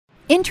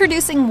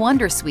Introducing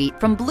Wondersuite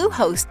from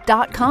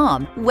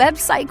Bluehost.com.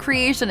 Website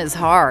creation is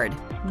hard.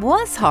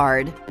 Was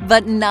hard,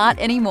 but not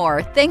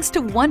anymore thanks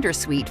to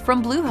Wondersuite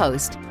from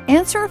Bluehost.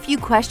 Answer a few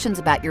questions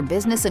about your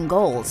business and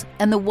goals,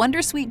 and the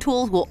Wondersuite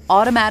tools will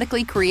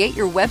automatically create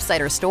your website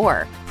or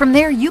store. From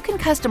there, you can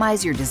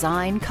customize your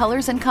design,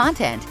 colors, and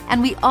content, and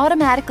we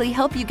automatically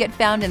help you get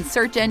found in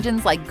search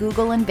engines like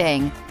Google and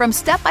Bing. From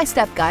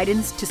step-by-step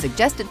guidance to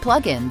suggested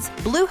plugins,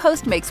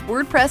 Bluehost makes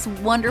WordPress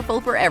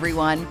wonderful for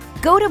everyone.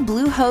 Go to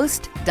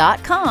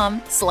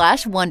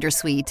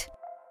bluehost.com/Wondersuite.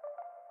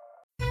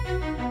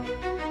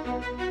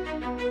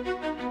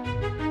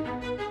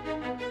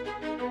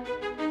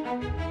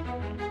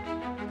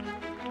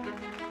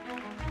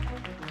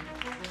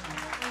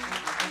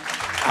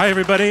 Hi,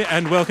 everybody,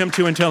 and welcome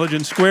to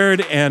Intelligence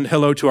Squared, and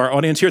hello to our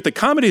audience here at the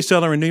Comedy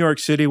Cellar in New York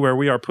City, where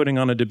we are putting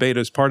on a debate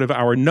as part of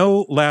our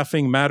No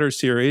Laughing Matter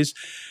series.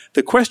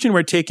 The question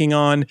we're taking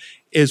on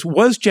is,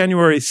 was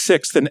January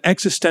 6th an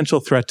existential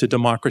threat to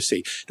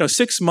democracy?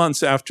 6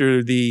 months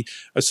after the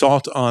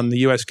assault on the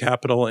U.S.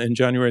 Capitol in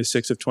January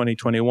 6th of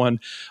 2021,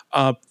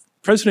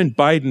 President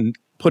Biden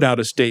put out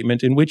a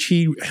statement in which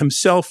he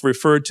himself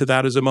referred to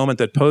that as a moment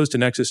that posed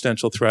an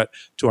existential threat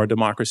to our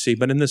democracy.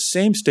 But in the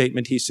same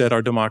statement, he said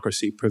our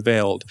democracy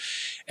prevailed.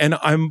 And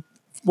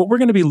what we're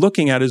going to be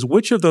looking at is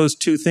which of those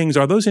two things,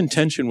 are those in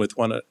tension with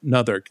one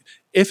another?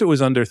 If it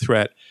was under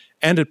threat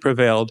and it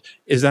prevailed,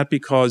 is that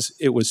because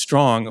it was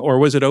strong, or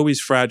was it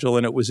always fragile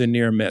and it was a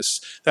near miss?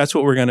 That's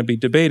what we're going to be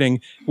debating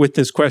with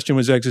this question,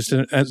 was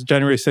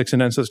January 6th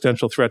an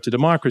existential threat to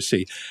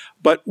democracy?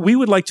 But we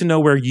would like to know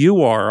where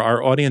you are,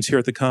 our audience here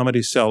at the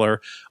Comedy Cellar,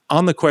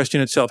 on the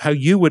question itself, how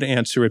you would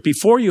answer it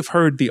before you've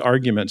heard the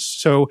arguments.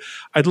 So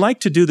I'd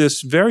like to do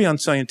this very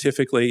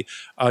unscientifically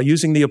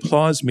using the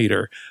applause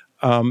meter.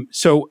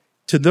 So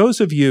to those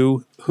of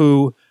you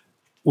who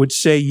would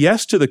say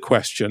yes to the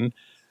question,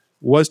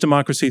 was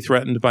democracy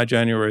threatened by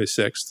January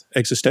 6th,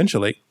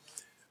 existentially?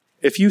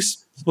 If you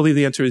believe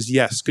the answer is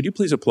yes, could you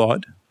please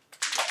applaud?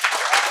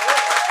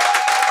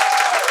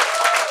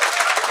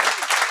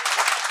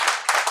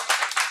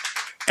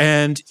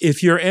 And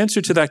if your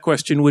answer to that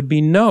question would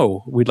be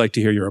no, we'd like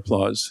to hear your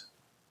applause.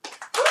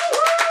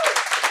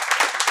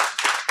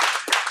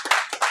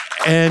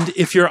 And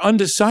if you're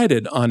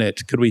undecided on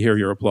it, could we hear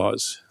your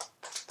applause?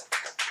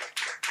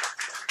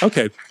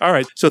 Okay, all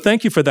right. So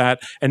thank you for that.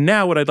 And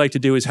now what I'd like to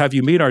do is have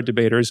you meet our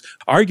debaters.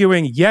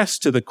 Arguing yes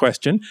to the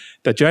question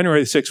that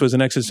January 6th was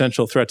an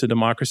existential threat to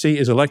democracy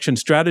is election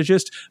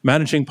strategist,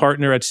 managing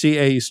partner at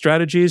CAE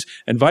Strategies,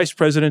 and vice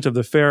president of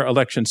the Fair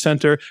Election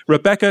Center,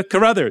 Rebecca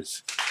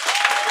Carruthers.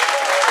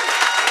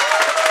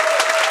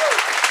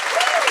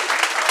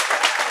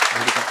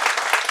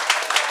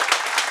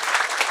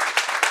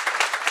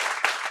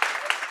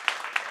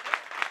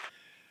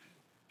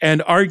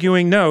 And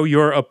arguing no,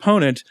 your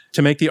opponent,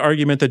 to make the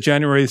argument that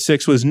January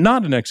 6th was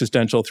not an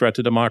existential threat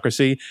to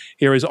democracy,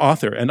 here is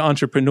author and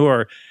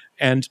entrepreneur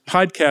and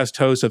podcast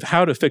host of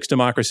How to Fix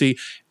Democracy,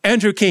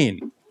 Andrew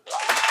Keen.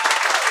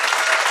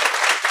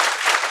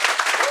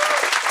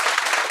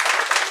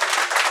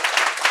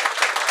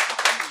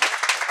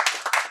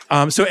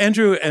 So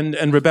Andrew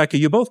and Rebecca,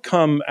 you both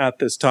come at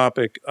this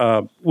topic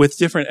with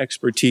different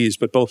expertise,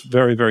 but both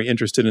very, very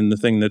interested in the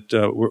thing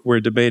that we're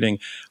debating.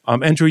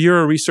 Andrew,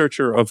 you're a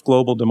researcher of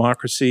global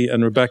democracy,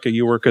 and Rebecca,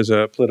 you work as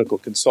a political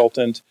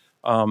consultant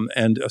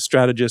and a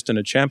strategist and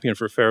a champion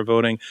for fair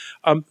voting.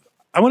 I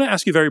want to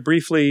ask you very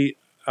briefly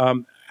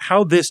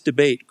how this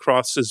debate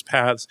crosses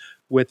paths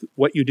with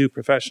what you do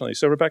professionally.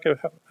 So Rebecca,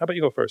 how about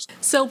you go first?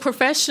 So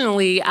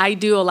professionally, I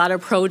do a lot of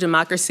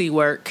pro-democracy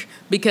work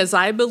because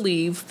I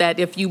believe that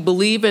if you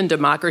believe in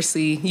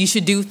democracy, you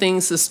should do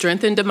things to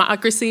strengthen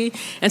democracy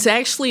and to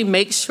actually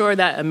make sure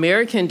that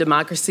American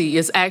democracy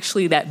is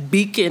actually that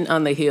beacon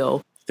on the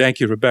hill. Thank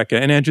you, Rebecca.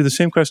 And Andrew, the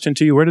same question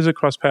to you. Where does it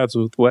cross paths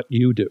with what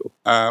you do?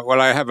 Well,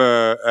 I have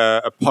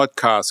a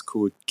podcast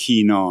called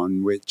Keen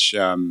On, which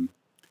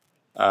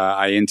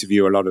I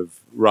interview a lot of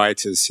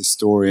writers,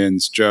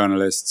 historians,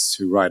 journalists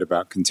who write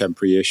about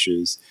contemporary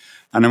issues.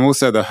 And I'm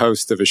also the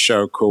host of a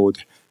show called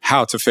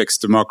How to Fix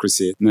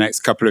Democracy. In the next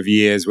couple of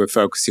years, we're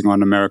focusing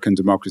on American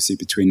democracy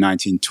between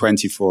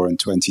 1924 and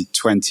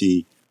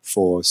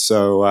 2024.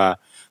 So I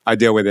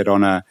deal with it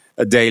on a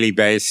daily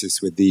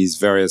basis with these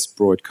various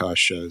broadcast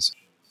shows.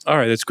 All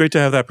right. It's great to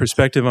have that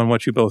perspective on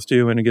what you both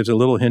do, and it gives a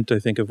little hint, I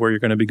think, of where you're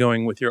going to be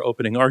going with your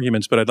opening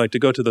arguments, but I'd like to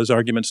go to those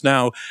arguments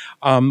now.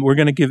 We're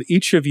going to give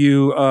each of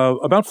you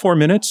about 4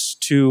 minutes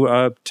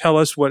to tell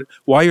us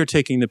why you're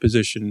taking the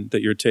position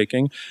that you're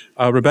taking.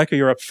 Rebecca,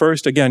 you're up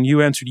first. Again,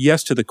 you answered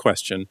yes to the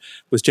question,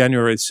 was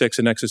January 6th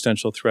an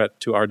existential threat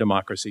to our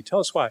democracy? Tell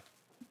us why.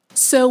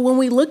 So when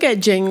we look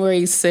at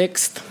January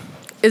 6th,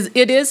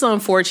 it is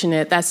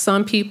unfortunate that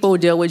some people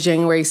deal with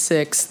January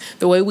 6th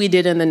the way we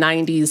did in the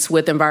 90s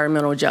with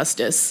environmental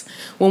justice,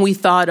 when we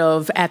thought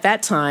of, at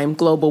that time,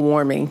 global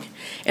warming.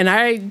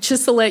 And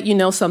just to let you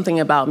know something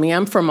about me,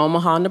 I'm from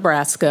Omaha,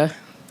 Nebraska.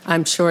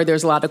 I'm sure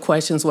there's a lot of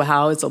questions with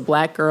how it's a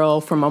black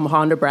girl from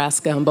Omaha,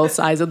 Nebraska, on both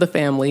sides of the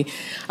family.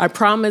 I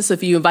promise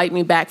if you invite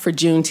me back for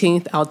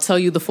Juneteenth, I'll tell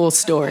you the full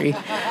story.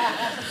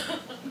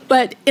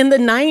 But in the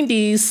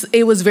 90s,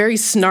 it was very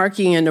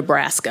snarky in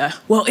Nebraska.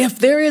 Well, if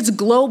there's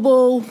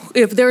global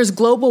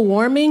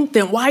warming,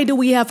 then why do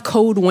we have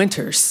cold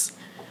winters?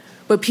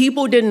 But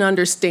people didn't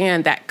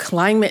understand that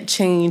climate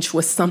change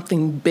was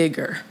something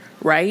bigger,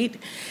 right?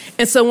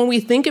 And so when we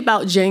think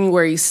about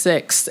January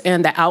 6th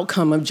and the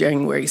outcome of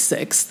January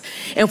 6th,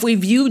 if we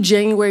view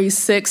January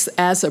 6th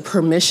as a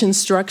permission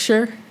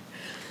structure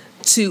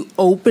to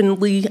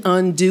openly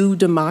undo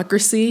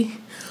democracy,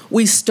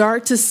 we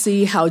start to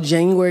see how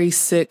January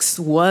 6th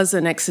was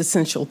an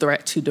existential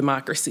threat to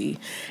democracy,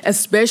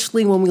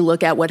 especially when we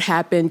look at what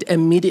happened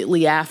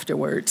immediately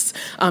afterwards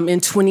in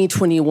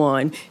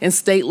 2021 in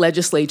state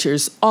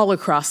legislatures all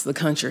across the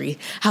country,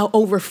 how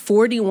over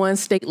 41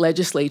 state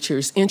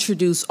legislatures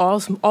introduced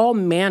all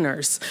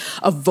manners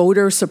of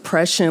voter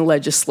suppression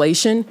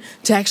legislation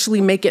to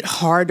actually make it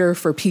harder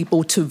for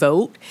people to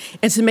vote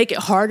and to make it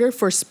harder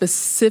for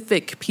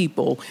specific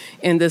people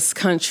in this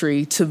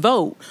country to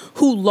vote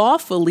who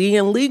lawfully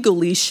and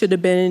legally should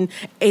have been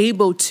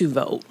able to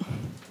vote.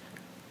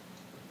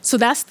 So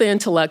that's the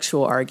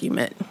intellectual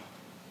argument.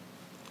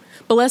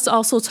 But let's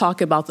also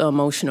talk about the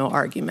emotional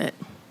argument.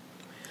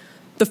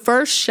 The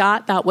first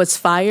shot that was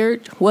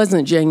fired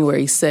wasn't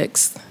January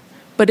 6th,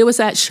 but it was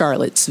at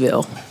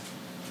Charlottesville.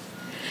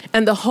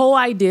 And the whole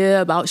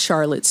idea about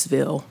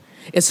Charlottesville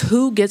is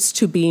who gets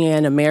to be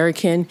an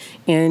American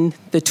in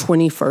the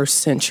 21st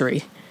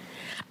century.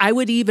 I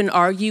would even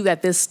argue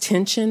that this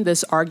tension,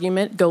 this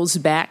argument, goes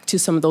back to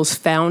some of those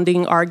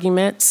founding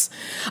arguments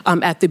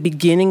at the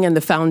beginning and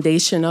the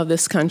foundation of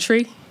this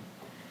country.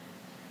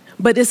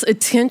 But it's a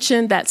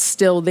tension that's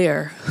still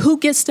there. Who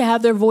gets to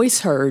have their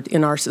voice heard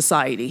in our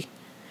society?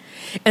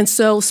 And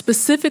so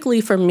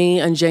specifically for me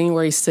on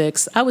January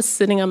 6th, I was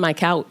sitting on my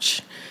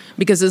couch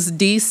because as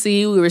DC,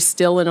 we were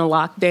still in a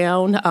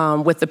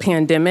lockdown with the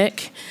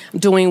pandemic,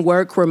 doing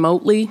work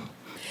remotely.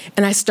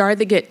 And I started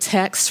to get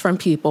texts from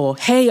people,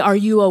 hey, are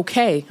you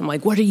okay? I'm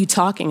like, what are you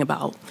talking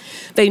about?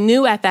 They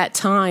knew at that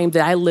time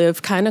that I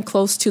lived kind of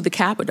close to the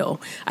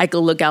Capitol. I could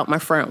look out my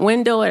front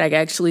window and I could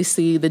actually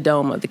see the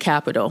dome of the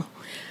Capitol.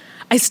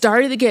 I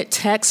started to get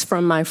texts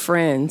from my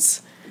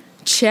friends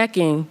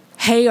checking,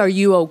 hey, are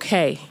you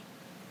okay?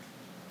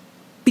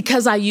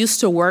 Because I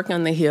used to work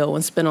on the Hill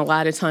and spend a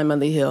lot of time on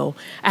the Hill,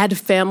 I had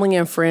family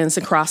and friends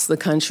across the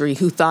country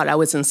who thought I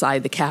was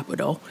inside the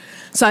Capitol.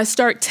 So I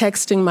start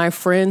texting my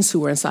friends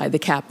who were inside the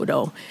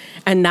Capitol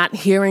and not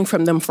hearing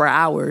from them for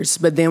hours.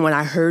 But then when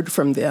I heard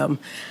from them,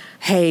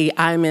 hey,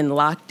 I'm in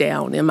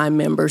lockdown in my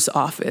member's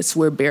office.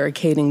 We're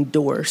barricading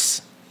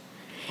doors.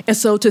 And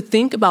so to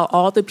think about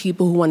all the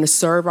people who want to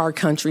serve our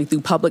country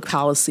through public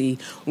policy,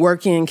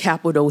 working in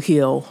Capitol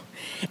Hill,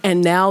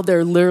 and now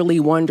they're literally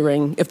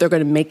wondering if they're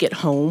going to make it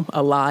home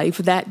alive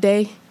that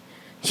day,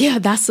 yeah,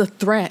 that's a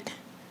threat.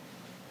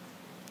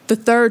 The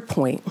third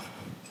point,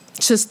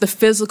 just the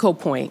physical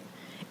point,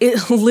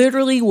 it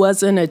literally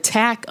was an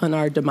attack on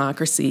our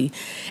democracy,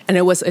 and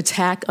it was an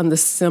attack on the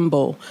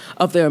symbol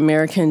of the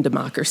American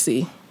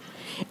democracy.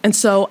 And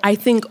so I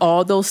think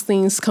all those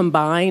things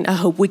combined, I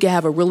hope we can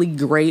have a really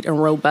great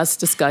and robust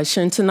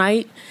discussion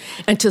tonight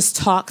and just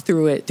talk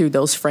through it through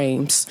those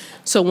frames.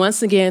 So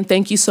once again,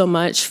 thank you so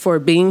much for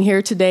being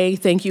here today.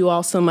 Thank you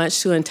all so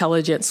much to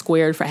Intelligence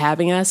Squared for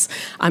having us.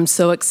 I'm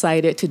so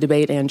excited to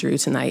debate Andrew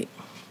tonight.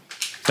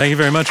 Thank you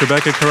very much,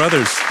 Rebecca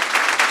Carruthers.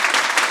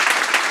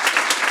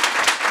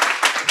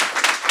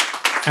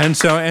 And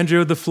so,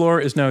 Andrew, the floor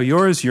is now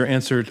yours. You're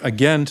answered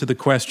again to the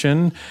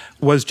question,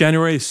 was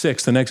January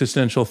 6th an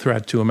existential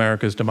threat to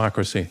America's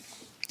democracy?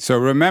 So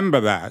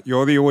remember that.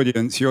 You're the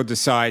audience, you're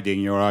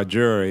deciding, you're our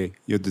jury,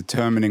 you're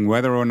determining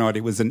whether or not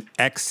it was an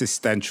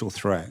existential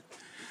threat.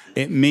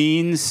 It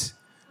means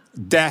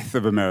death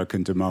of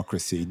American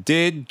democracy.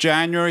 Did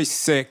January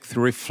 6th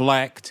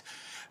reflect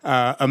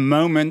a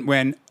moment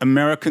when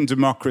American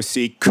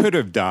democracy could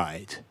have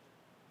died?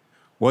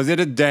 Was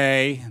it a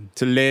day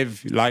to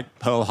live like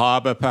Pearl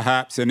Harbor,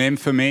 perhaps, in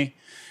infamy?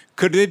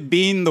 Could it have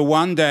been the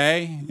one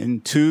day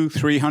in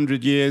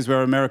 200-300 years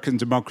where American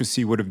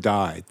democracy would have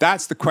died?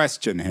 That's the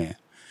question here.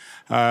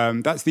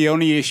 That's the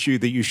only issue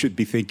that you should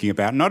be thinking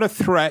about. Not a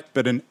threat,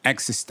 but an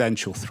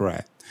existential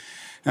threat.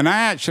 And I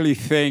actually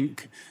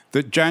think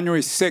that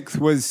January 6th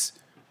was,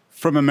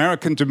 from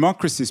American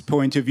democracy's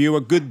point of view,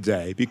 a good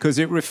day because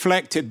it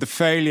reflected the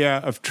failure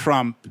of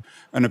Trump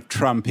and of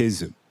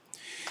Trumpism.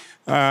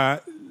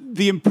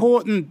 The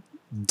important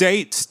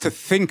dates to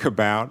think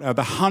about are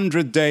the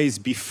 100 days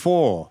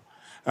before,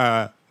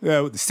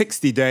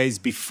 60 days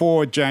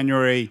before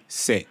January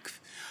 6th.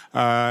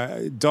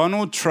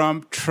 Donald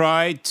Trump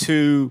tried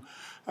to,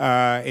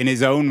 in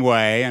his own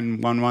way,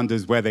 and one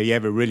wonders whether he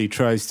ever really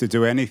tries to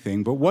do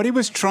anything, but what he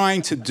was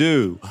trying to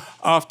do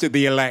after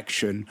the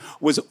election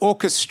was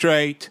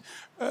orchestrate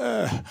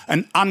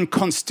an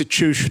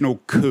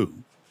unconstitutional coup.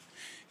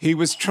 He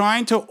was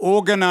trying to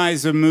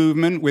organize a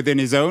movement within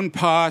his own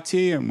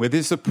party and with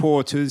his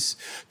supporters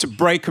to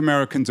break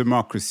American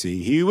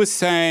democracy. He was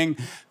saying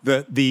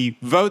that the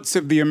votes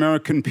of the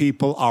American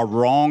people are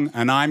wrong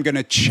and I'm going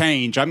to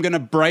change. I'm going to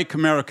break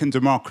American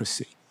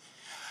democracy.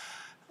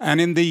 And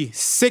in the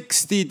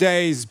 60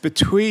 days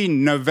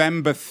between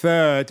November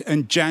 3rd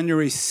and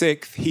January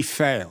 6th, he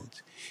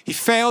failed. He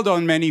failed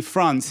on many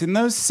fronts. In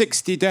those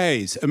 60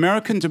 days,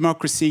 American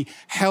democracy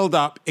held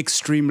up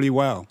extremely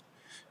well.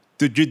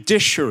 The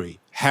judiciary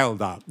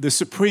held up. The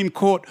Supreme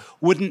Court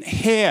wouldn't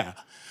hear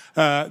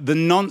the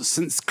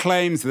nonsense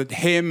claims that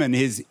him and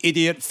his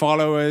idiot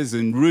followers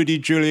and Rudy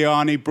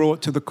Giuliani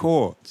brought to the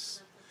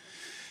courts.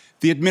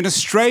 The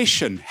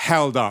administration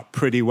held up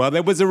pretty well.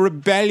 There was a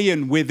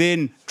rebellion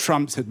within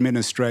Trump's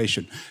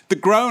administration. The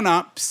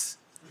grown-ups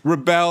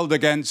rebelled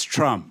against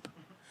Trump.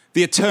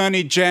 The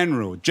Attorney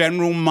General,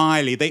 General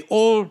Miley, they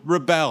all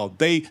rebelled.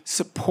 They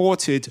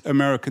supported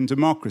American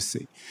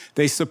democracy.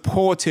 They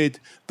supported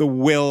the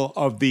will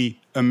of the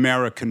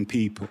American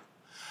people.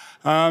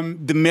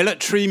 The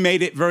military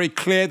made it very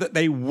clear that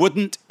they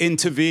wouldn't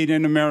intervene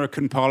in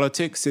American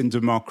politics, in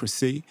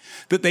democracy,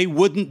 that they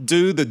wouldn't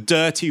do the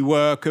dirty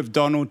work of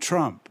Donald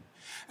Trump.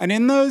 And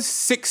in those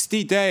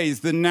 60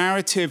 days, the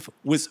narrative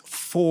was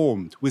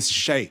formed, was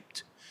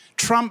shaped.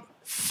 Trump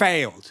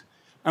failed.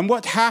 And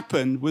what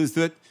happened was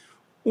that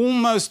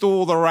almost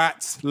all the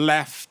rats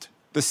left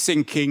the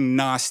sinking,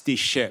 nasty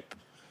ship,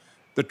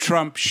 the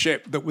Trump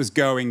ship that was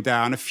going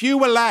down. A few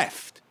were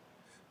left.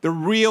 The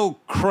real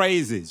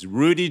crazies,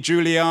 Rudy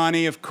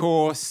Giuliani, of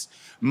course,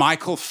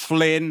 Michael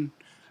Flynn,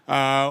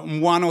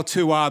 one or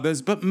two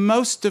others, but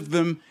most of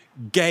them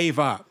gave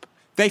up.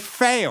 They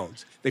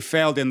failed. They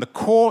failed in the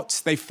courts.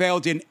 They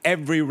failed in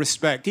every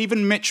respect.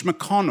 Even Mitch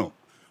McConnell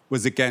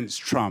was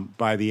against Trump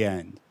by the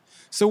end.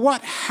 So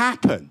what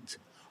happened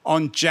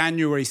on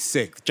January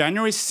 6th?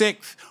 January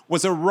 6th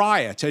was a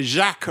riot, a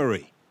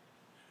jacquerie,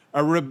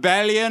 a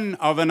rebellion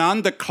of an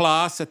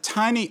underclass, a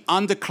tiny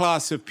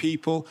underclass of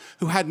people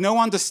who had no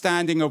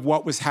understanding of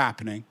what was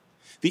happening.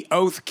 The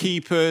Oath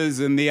Keepers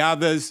and the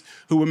others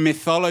who were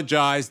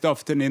mythologized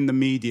often in the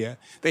media.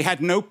 They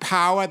had no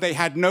power, they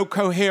had no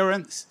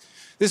coherence.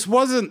 This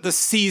wasn't the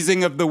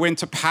seizing of the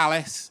Winter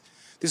Palace.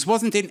 This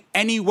wasn't in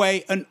any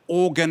way an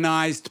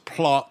organized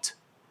plot.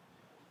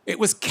 It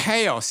was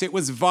chaos, it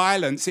was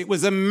violence, it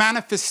was a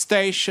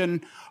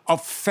manifestation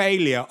of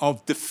failure,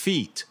 of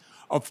defeat,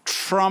 of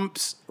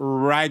Trump's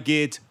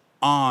ragged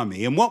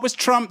army. And what was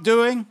Trump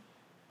doing?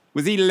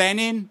 Was he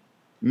Lenin,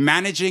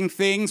 managing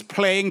things,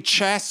 playing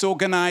chess,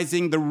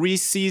 organizing the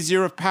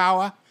re-seizure of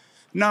power?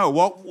 No,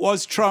 what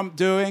was Trump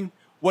doing?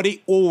 What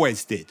he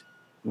always did,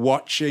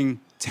 watching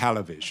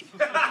television.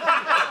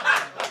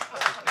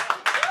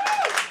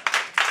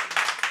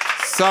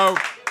 So,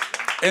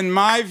 in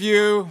my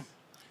view,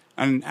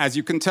 and as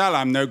you can tell,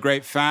 I'm no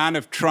great fan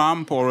of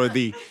Trump or of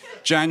the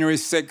January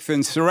 6th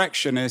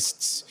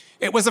insurrectionists.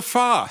 It was a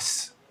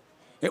farce.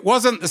 It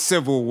wasn't the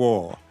Civil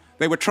War.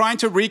 They were trying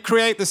to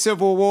recreate the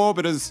Civil War,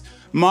 but as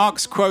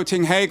Marx,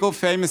 quoting Hegel,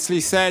 famously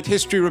said,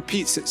 history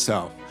repeats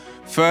itself.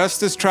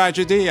 First as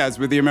tragedy, as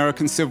with the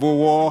American Civil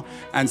War,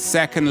 and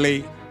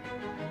secondly,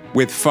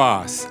 with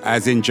farce,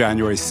 as in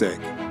January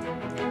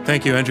 6th.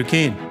 Thank you, Andrew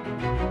Keen.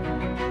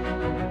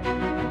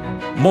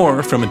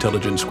 More from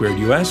Intelligence Squared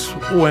US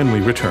when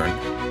we return.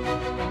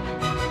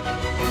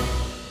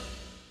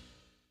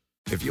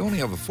 If you only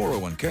have a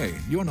 401k,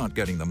 you're not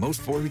getting the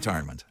most for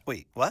retirement.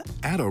 Wait, what?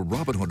 Add a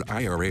Robinhood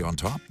IRA on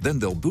top, then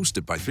they'll boost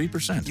it by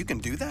 3%. You can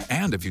do that?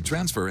 And if you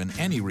transfer in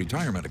any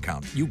retirement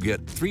account, you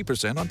get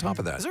 3% on top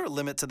of that. Is there a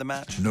limit to the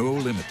match? No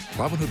limit.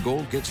 Robinhood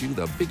Gold gets you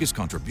the biggest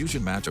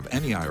contribution match of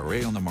any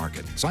IRA on the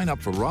market. Sign up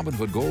for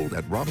Robinhood Gold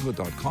at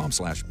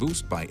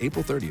Robinhood.com/boost by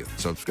April 30th.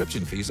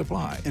 Subscription fees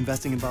apply.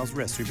 Investing involves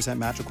risk. 3%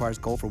 match requires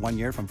gold for 1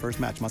 year from first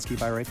match. Must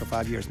keep IRA for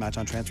 5 years. Match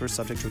on transfers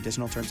subject to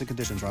additional terms and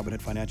conditions.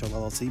 Robinhood Financial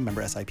LLC,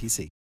 member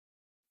SIPC.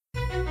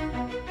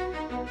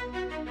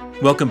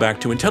 Welcome back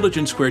to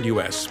Intelligence Squared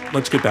US.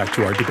 Let's get back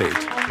to our debate.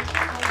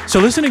 So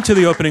listening to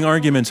the opening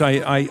arguments,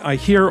 I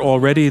hear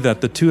already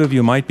that the two of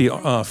you might be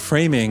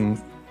framing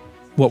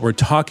what we're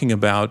talking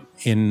about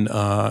in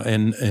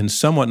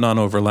somewhat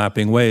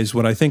non-overlapping ways.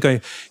 What I think I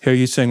hear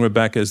you saying,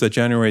 Rebecca, is that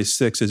January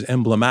 6th is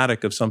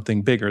emblematic of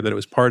something bigger, that it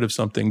was part of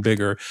something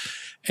bigger.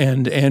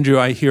 And Andrew,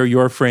 I hear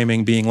your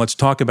framing being, let's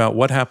talk about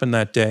what happened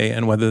that day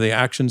and whether the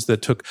actions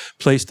that took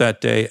place that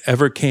day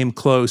ever came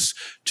close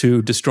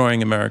to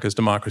destroying America's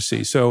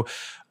democracy. So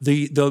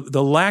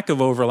the lack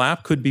of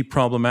overlap could be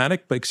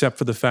problematic, but except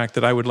for the fact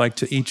that I would like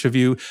to each of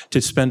you to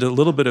spend a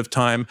little bit of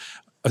time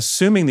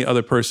assuming the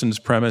other person's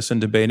premise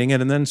and debating it,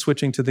 and then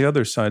switching to the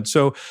other side.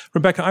 So,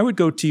 Rebecca, I would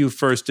go to you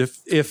first.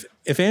 If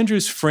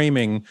Andrew's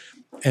framing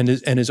and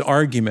his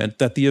argument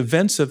that the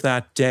events of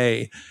that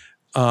day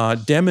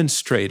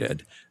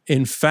demonstrated,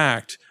 in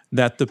fact,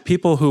 that the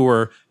people who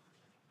were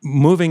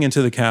moving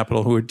into the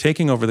Capitol, who were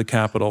taking over the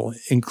Capitol,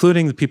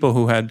 including the people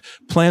who had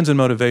plans and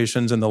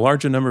motivations, and the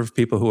larger number of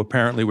people who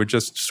apparently were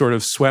just sort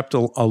of swept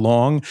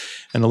along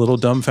and a little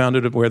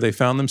dumbfounded at where they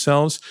found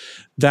themselves,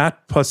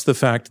 that plus the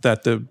fact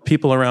that the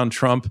people around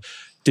Trump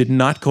did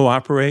not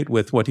cooperate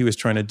with what he was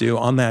trying to do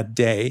on that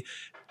day,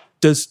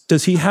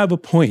 does he have a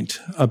point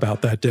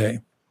about that day?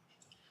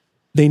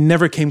 They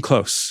never came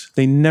close.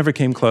 They never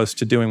came close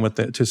to doing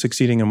to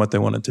succeeding in what they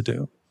wanted to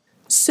do.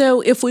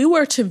 So if we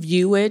were to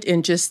view it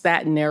in just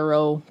that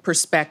narrow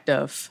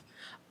perspective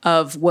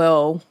of,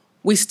 well,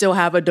 we still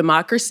have a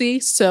democracy,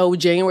 so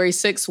January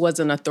 6th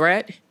wasn't a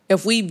threat.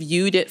 If we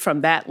viewed it from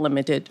that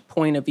limited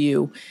point of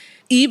view,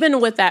 even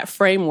with that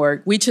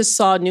framework, we just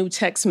saw new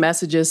text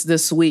messages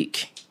this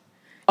week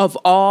of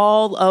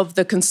all of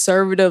the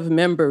conservative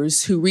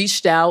members who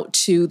reached out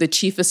to the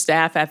chief of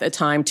staff at the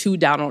time, to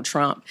Donald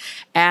Trump,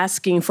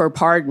 asking for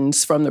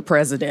pardons from the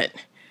president.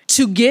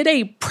 To get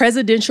a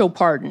presidential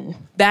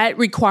pardon, that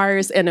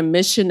requires an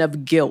admission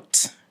of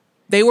guilt.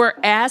 They were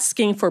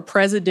asking for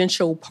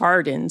presidential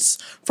pardons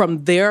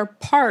from their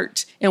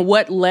part in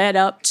what led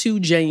up to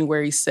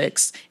January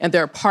 6th and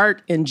their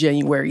part in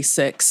January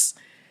 6th.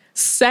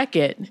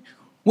 Second,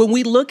 when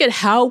we look at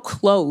how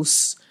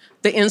close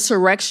the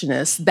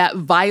insurrectionists, that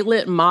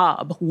violent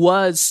mob,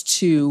 was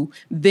to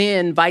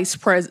then Vice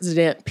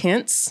President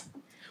Pence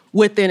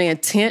with an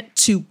intent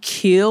to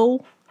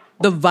kill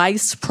the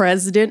Vice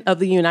President of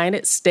the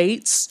United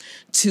States,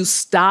 to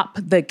stop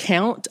the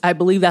count. I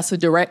believe that's a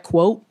direct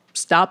quote,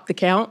 stop the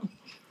count.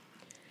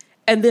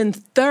 And then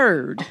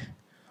third,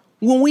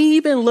 when we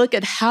even look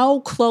at how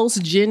close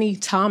Ginny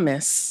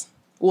Thomas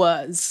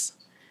was,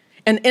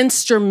 and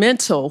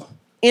instrumental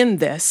in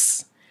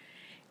this,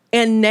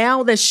 and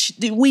now that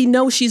we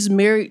know she's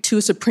married to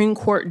a Supreme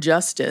Court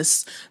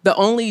justice, the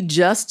only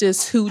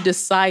justice who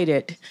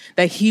decided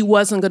that he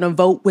wasn't going to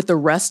vote with the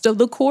rest of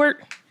the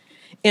court,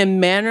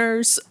 in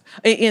manners,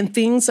 in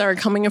things that are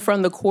coming in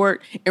front of the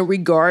court in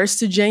regards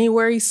to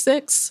January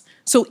 6th.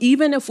 So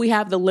even if we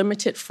have the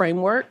limited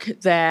framework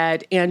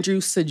that Andrew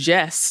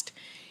suggests,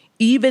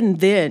 even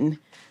then,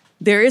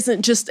 there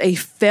isn't just a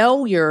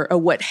failure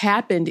of what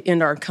happened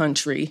in our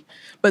country,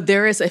 but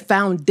there is a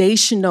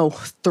foundational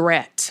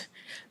threat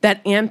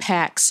that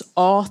impacts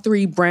all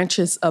three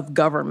branches of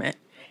government,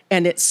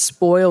 and it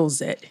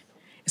spoils it.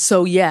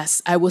 So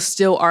yes, I will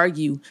still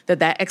argue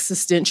that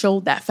existential,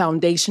 that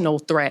foundational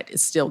threat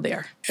is still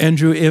there.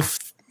 Andrew,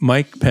 if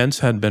Mike Pence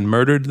had been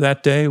murdered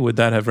that day, would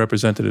that have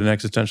represented an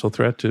existential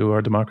threat to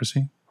our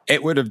democracy?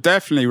 It would have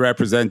definitely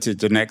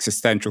represented an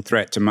existential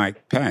threat to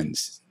Mike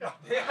Pence.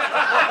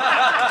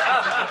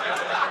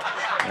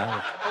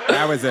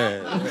 That was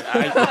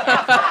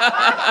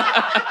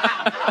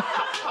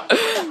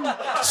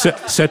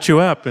set you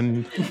up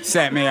and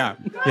set me up.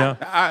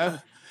 Yeah.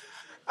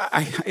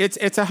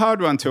 It's a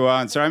hard one to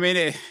answer. I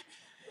mean,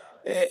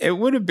 it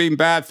would have been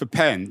bad for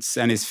Pence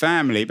and his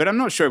family, but I'm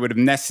not sure it would have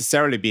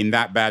necessarily been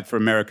that bad for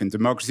American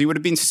democracy. It would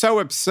have been so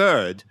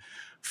absurd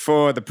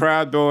for the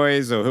Proud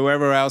Boys or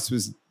whoever else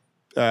was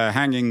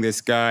hanging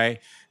this guy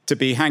to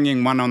be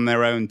hanging one on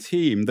their own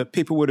team that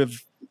people would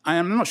have,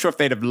 I'm not sure if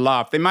they'd have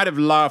laughed. They might have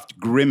laughed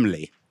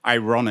grimly,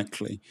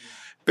 ironically.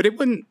 But it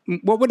wouldn't,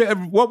 what would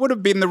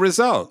have been the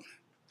result?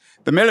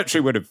 The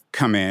military would have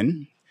come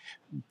in.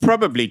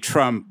 Probably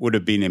Trump would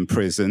have been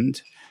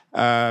imprisoned.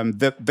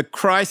 The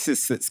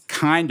crisis that's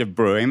kind of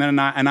brewing, and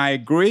I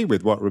agree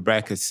with what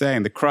Rebecca's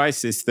saying, the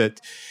crisis that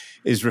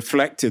is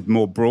reflected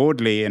more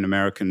broadly in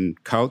American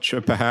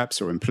culture,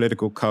 perhaps, or in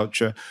political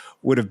culture,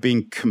 would have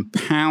been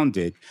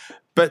compounded.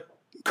 But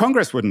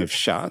Congress wouldn't have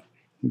shut.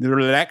 The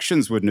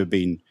elections wouldn't have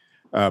been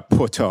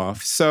put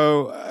off.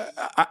 So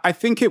I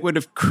think it would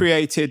have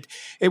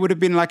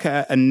been like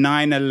a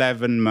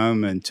 9/11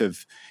 moment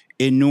of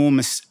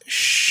enormous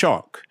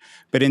shock.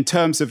 But in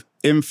terms of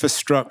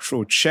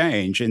infrastructural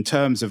change, in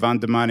terms of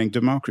undermining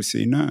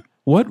democracy, no.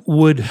 What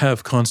would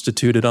have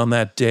constituted on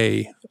that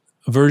day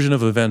a version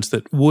of events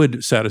that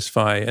would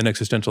satisfy an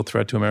existential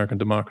threat to American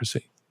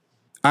democracy?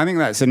 I think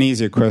that's an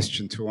easier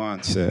question to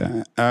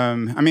answer.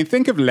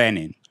 Think of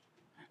Lenin.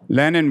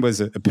 Lenin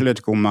was a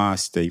political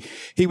master.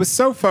 He was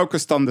so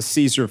focused on the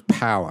seizure of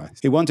power.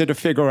 He wanted to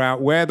figure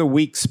out where the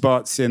weak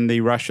spots in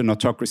the Russian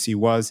autocracy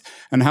was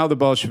and how the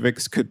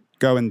Bolsheviks could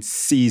go and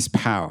seize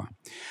power.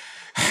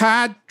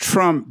 Had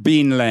Trump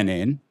been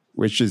Lenin,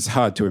 which is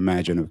hard to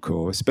imagine, of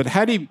course, but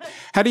had he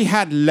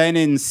had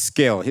Lenin's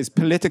skill, his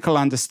political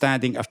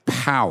understanding of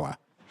power,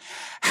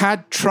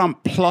 had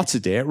Trump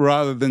plotted it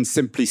rather than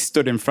simply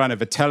stood in front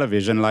of a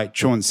television like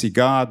Chauncey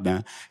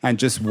Gardner and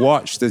just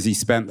watched as he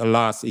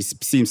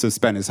seems to have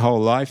spent his whole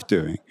life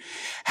doing,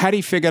 had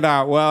he figured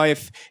out, well,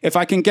 if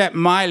I can get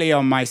Miley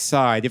on my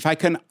side, if I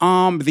can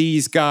arm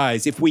these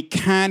guys, if we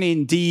can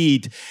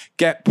indeed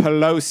get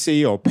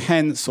Pelosi or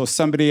Pence or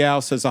somebody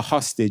else as a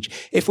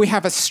hostage, if we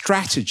have a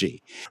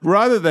strategy,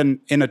 rather than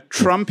in a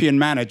Trumpian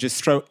manner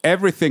just throw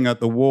everything at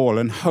the wall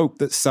and hope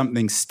that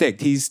something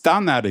sticks. He's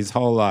done that his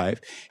whole life.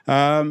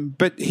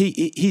 But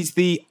he's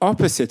the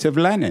opposite of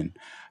Lenin.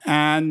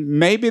 And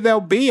maybe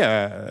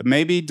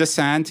maybe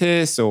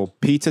DeSantis or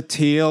Peter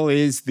Thiel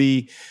is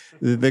the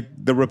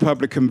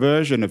Republican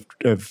version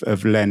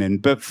of Lenin.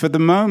 But for the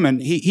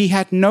moment, he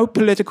had no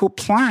political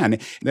plan.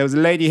 There was a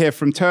lady here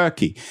from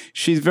Turkey.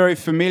 She's very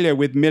familiar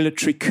with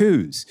military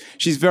coups.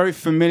 She's very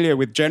familiar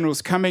with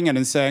generals coming in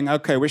and saying,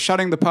 okay, we're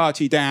shutting the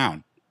party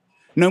down.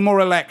 No more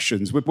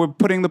elections. We're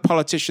putting the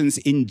politicians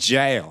in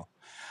jail.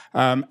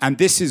 And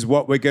this is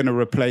what we're going to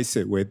replace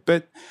it with.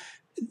 But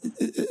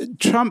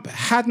Trump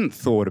hadn't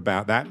thought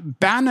about that.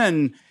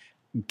 Bannon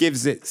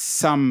gives it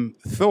some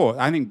thought.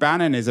 I think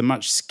Bannon is a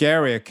much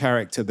scarier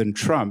character than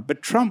Trump,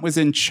 but Trump was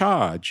in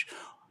charge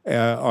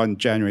on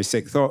January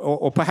 6th,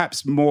 or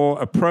perhaps more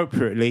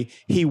appropriately,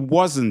 he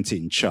wasn't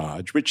in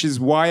charge, which is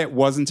why it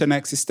wasn't an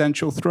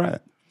existential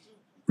threat.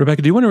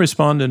 Rebecca, do you want to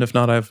respond? And if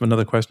not, I have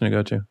another question to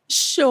go to.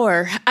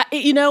 Sure.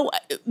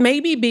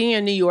 Maybe being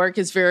in New York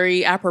is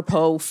very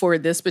apropos for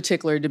this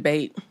particular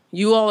debate.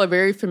 You all are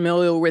very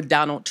familiar with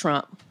Donald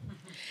Trump.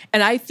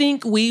 And I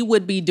think we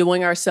would be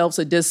doing ourselves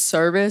a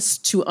disservice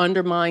to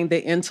undermine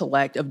the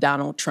intellect of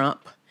Donald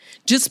Trump.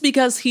 Just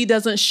because he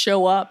doesn't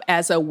show up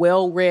as a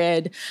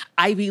well-read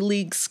Ivy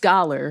League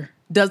scholar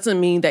doesn't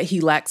mean that he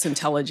lacks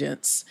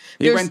intelligence.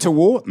 He went to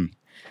Wharton.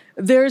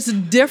 There's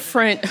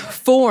different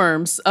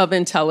forms of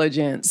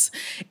intelligence.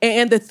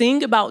 And the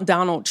thing about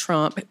Donald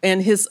Trump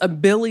and his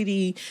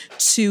ability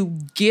to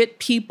get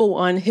people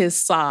on his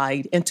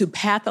side and to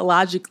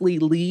pathologically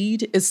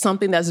lead is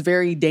something that's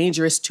very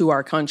dangerous to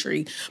our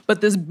country.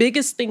 But the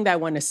biggest thing that I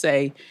want to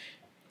say,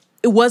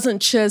 it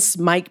wasn't just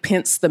Mike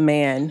Pence, the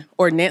man,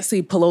 or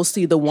Nancy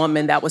Pelosi, the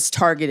woman that was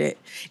targeted.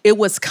 It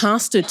was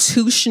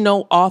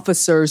constitutional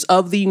officers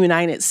of the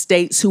United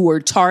States who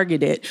were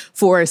targeted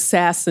for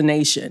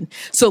assassination.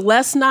 So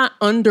let's not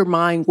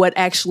undermine what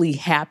actually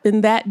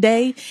happened that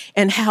day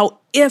and how,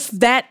 if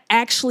that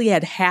actually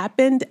had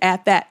happened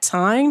at that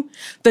time,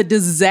 the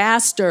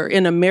disaster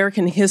in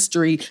American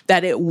history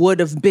that it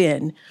would have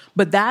been.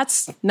 But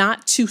that's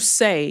not to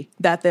say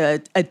that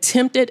the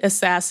attempted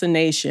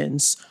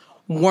assassinations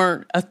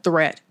weren't a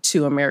threat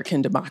to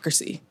American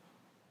democracy.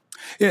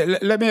 Yeah,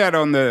 let me add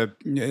on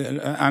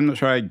I'm not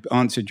sure I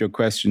answered your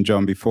question,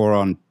 John, before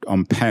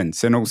on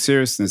Pence. In all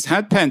seriousness,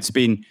 had Pence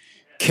been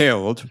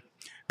killed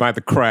by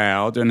the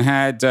crowd and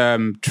had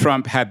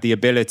Trump had the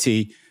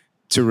ability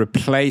to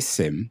replace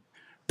him,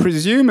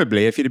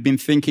 presumably, if he'd have been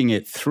thinking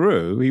it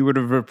through, he would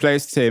have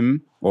replaced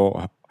him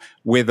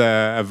with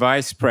a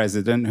vice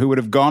president who would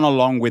have gone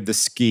along with the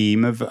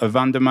scheme of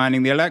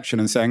undermining the election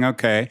and saying,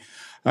 okay,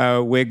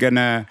 we're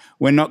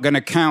not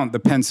gonna count the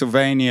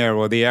Pennsylvania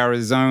or the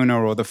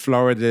Arizona or the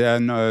Florida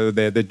or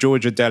the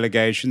Georgia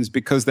delegations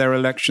because their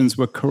elections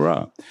were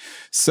corrupt.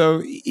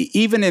 So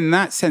even in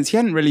that sense, he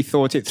hadn't really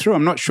thought it through.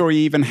 I'm not sure he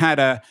even had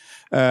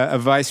a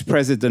vice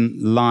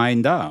president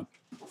lined up.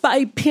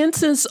 By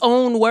Pence's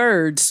own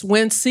words,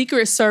 when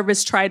Secret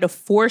Service tried to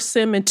force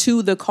him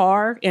into the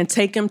car and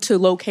take him to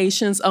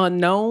locations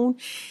unknown,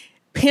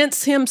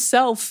 Pence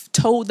himself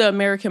told the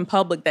American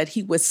public that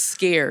he was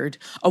scared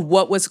of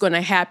what was going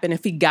to happen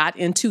if he got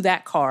into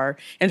that car.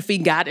 And if he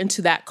got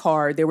into that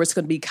car, there was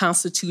going to be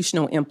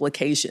constitutional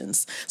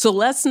implications. So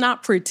let's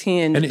not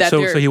pretend that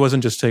so he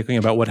wasn't just talking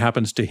about what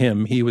happens to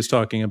him. He was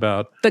talking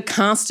about the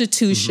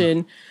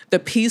Constitution, the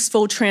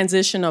peaceful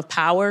transition of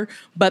power,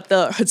 but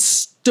the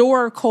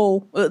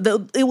historical,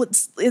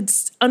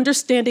 it's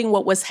understanding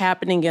what was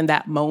happening in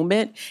that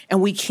moment.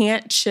 And we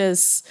can't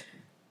just...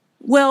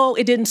 Well,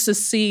 it didn't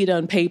succeed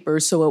on paper,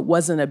 so it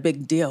wasn't a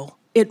big deal.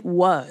 It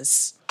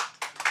was.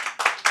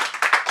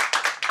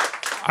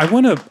 I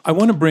want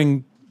to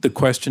bring the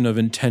question of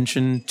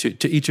intention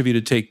to each of you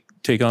to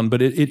take on,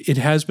 but it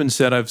has been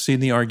said, I've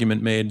seen the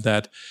argument made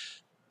that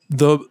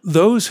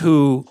those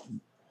who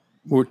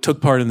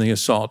took part in the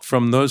assault,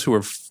 from those who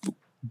were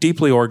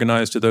deeply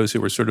organized to those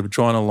who were sort of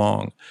drawn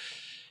along,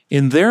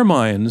 in their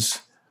minds,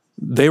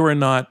 they were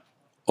not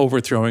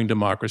overthrowing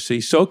democracy.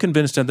 So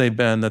convinced had they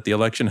been that the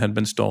election had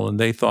been stolen,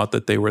 they thought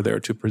that they were there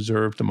to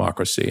preserve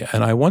democracy.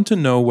 And I want to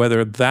know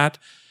whether that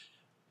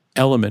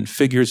element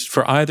figures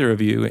for either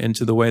of you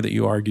into the way that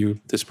you argue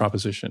this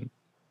proposition.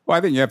 Well,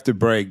 I think you have to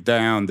break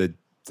down the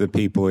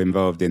people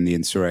involved in the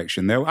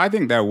insurrection. I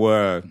think there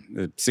were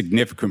a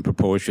significant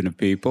proportion of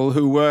people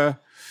who were,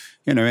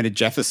 in a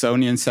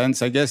Jeffersonian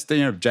sense, I guess,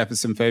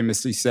 Jefferson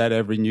famously said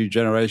every new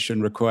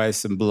generation requires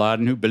some blood,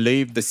 and who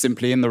believed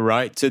simply in the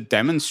right to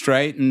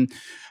demonstrate and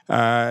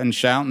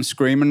shout and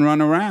scream and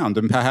run around,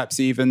 and perhaps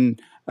even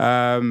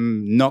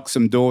knock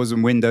some doors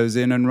and windows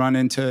in and run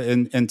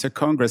into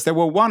Congress. There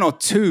were one or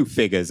two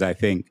figures, I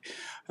think,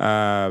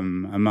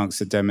 amongst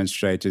the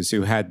demonstrators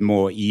who had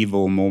more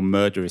evil, more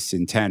murderous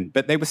intent,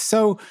 but they were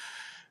so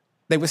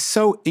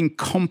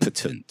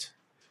incompetent.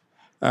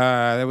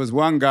 There was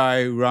one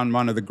guy who ran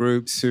one of the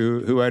groups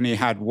who only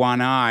had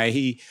one eye.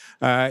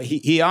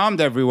 He armed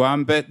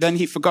everyone, but then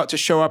he forgot to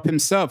show up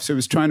himself, so he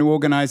was trying to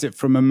organize it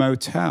from a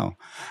motel.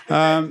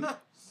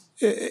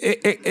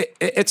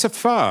 It's a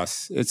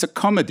farce. It's a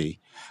comedy.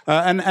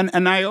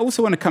 And I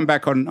also want to come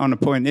back on a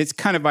point. It's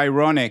kind of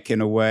ironic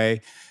in a way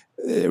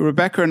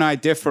Rebecca and I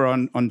differ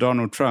on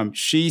Donald Trump.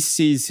 She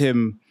sees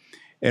him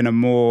in a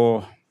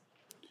more...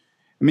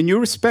 I mean, you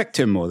respect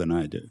him more than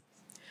I do.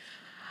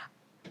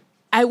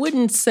 I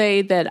wouldn't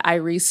say that I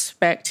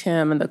respect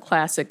him in the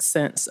classic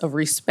sense of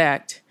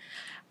respect.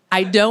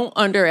 I don't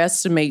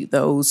underestimate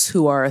those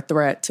who are a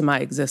threat to my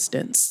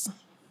existence.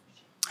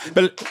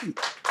 But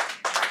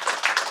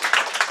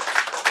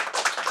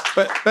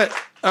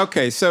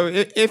okay, so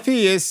if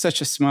he is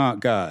such a smart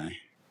guy...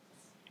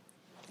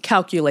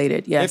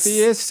 Calculated, yes. If he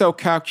is so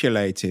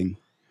calculating,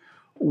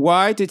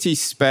 why did he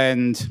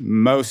spend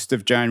most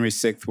of January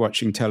 6th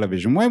watching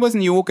television? Why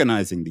wasn't he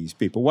organizing these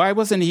people? Why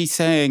wasn't he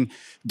saying,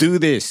 do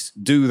this,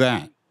 do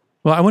that?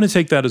 Well, I want to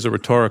take that as a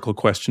rhetorical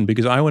question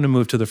because I want to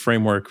move to the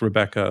framework,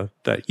 Rebecca,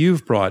 that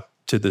you've brought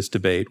to this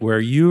debate, where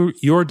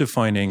you're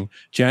defining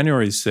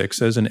January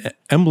 6th as an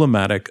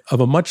emblematic of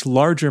a much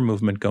larger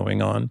movement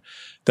going on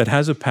that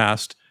has a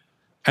past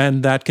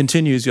and that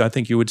continues, I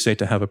think you would say,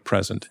 to have a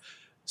present.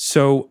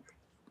 So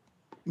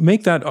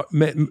make that,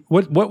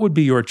 what would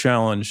be your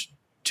challenge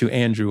to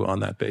Andrew on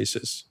that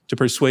basis, to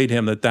persuade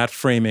him that that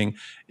framing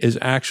is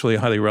actually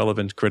highly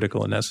relevant,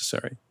 critical, and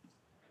necessary?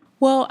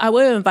 Well, I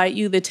would invite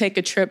you to take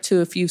a trip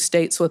to a few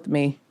states with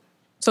me.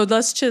 So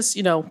let's just,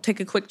 take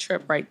a quick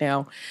trip right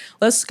now.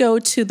 Let's go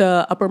to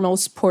the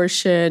uppermost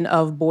portion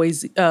of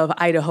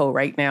Idaho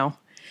right now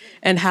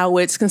and how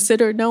it's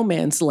considered no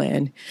man's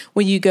land.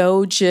 When you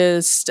go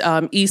just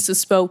east of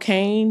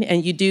Spokane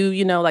and you do,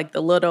 like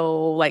the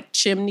little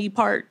chimney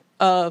part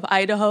of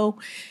Idaho,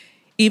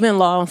 even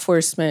law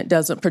enforcement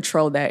doesn't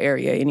patrol that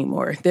area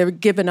anymore. They're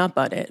giving up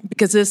on it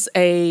because it's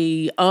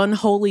a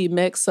unholy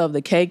mix of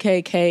the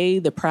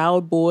KKK, the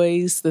Proud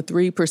Boys, the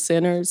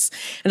 3%ers,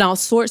 and all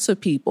sorts of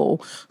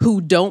people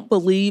who don't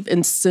believe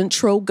in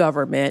central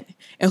government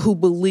and who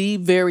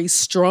believe very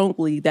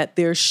strongly that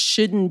there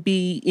shouldn't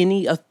be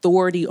any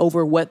authority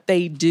over what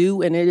they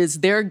do, and it is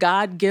their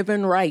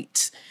God-given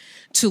right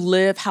to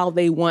live how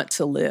they want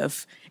to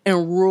live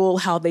and rule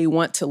how they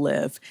want to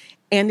live.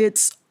 And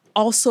it's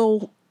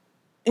also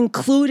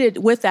included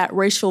with that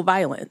racial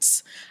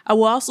violence. I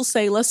will also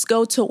say, let's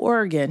go to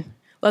Oregon.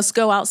 Let's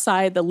go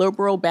outside the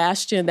liberal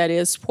bastion that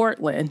is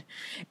Portland,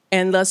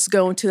 and let's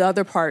go into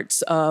other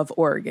parts of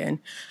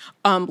Oregon.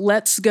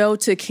 Let's go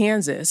to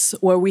Kansas,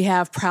 where we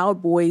have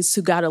Proud Boys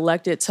who got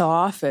elected to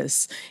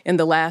office in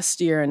the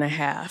last year and a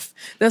half.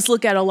 Let's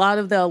look at a lot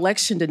of the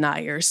election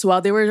deniers.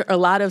 While there were a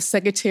lot of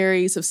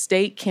secretaries of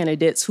state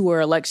candidates who were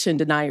election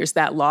deniers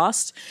that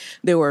lost,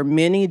 there were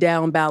many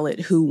down ballot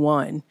who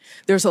won.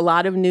 There's a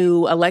lot of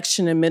new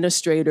election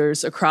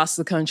administrators across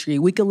the country.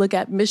 We could look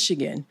at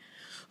Michigan,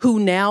 who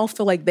now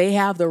feel like they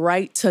have the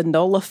right to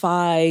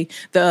nullify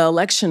the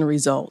election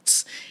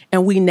results.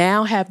 And we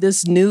now have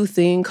this new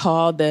thing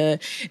called the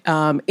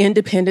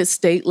independent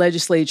state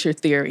legislature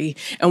theory.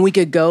 And we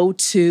could go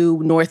to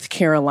North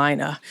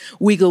Carolina.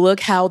 We could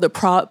look how the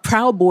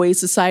Proud Boys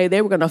decided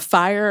they were going to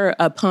fire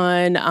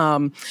upon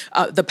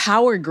the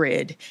power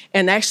grid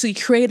and actually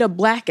create a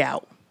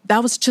blackout.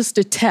 That was just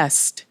a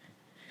test.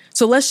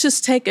 So let's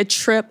just take a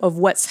trip of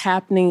what's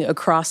happening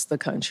across the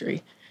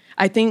country.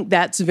 I think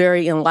that's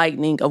very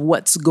enlightening of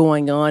what's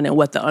going on and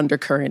what the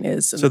undercurrent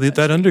is. So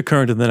that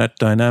undercurrent and that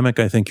dynamic,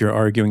 I think you're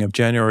arguing, of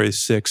January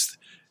 6th,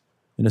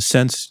 in a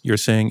sense, you're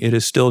saying it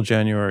is still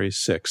January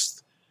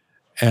 6th.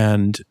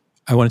 And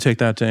I want to take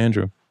that to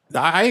Andrew.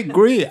 I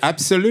agree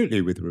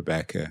absolutely with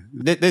Rebecca.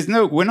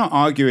 We're not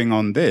arguing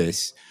on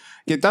this.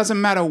 It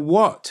doesn't matter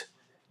what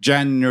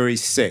January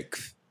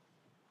 6th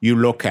you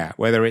look at,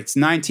 whether it's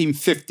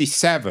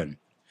 1957,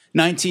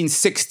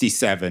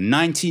 1967,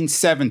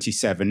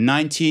 1977,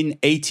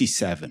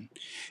 1987,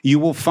 you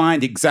will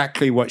find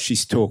exactly what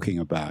she's talking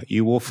about.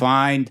 You will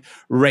find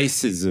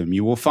racism.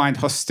 You will find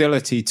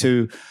hostility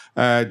to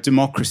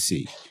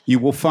democracy. You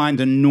will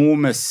find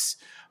enormous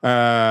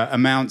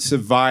amounts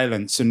of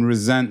violence and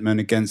resentment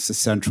against the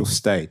central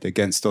state,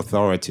 against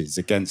authorities,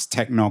 against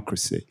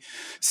technocracy.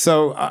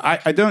 So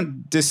I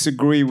don't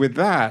disagree with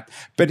that.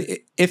 But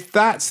if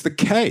that's the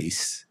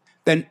case,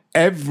 then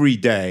every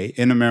day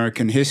in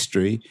American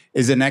history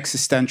is an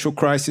existential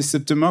crisis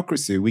of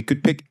democracy. We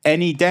could pick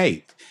any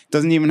date. It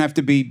doesn't even have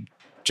to be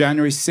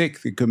January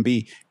 6th. It can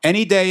be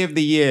any day of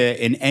the year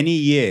in any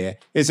year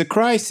is a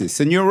crisis.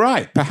 And you're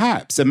right,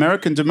 perhaps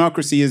American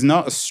democracy is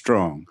not as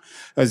strong,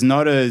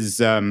 not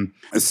as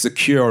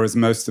secure as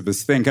most of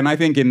us think. And I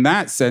think in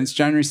that sense,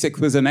 January 6th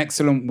was an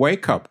excellent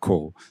wake-up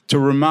call to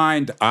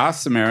remind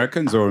us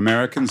Americans, or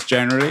Americans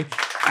generally,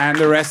 and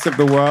the rest of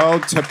the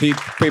world, to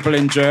people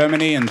in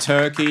Germany and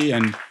Turkey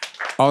and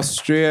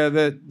Austria,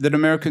 that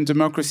American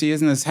democracy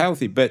isn't as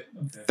healthy. But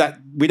that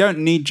we don't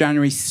need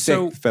January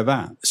 6th for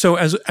that. So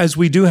as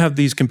we do have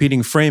these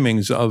competing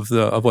framings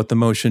of what the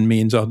motion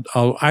means,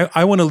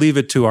 I want to leave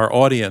it to our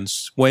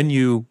audience, when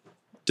you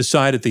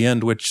decide at the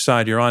end which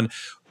side you're on,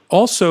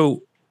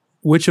 also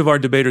which of our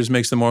debaters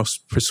makes the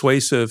most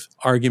persuasive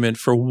argument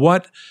for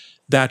what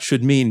that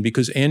should mean,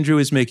 because Andrew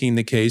is making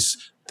the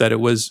case that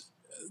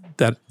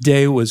that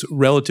day was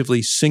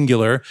relatively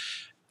singular,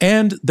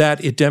 and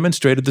that it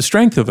demonstrated the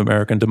strength of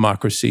American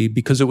democracy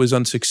because it was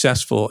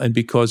unsuccessful and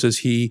because, as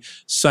he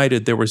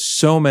cited, there were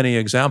so many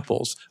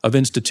examples of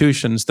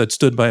institutions that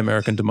stood by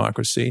American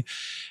democracy.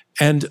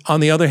 And on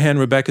the other hand,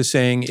 Rebecca's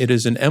saying it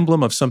is an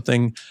emblem of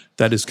something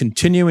that is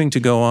continuing to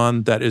go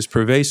on, that is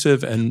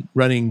pervasive and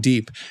running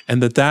deep,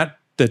 and that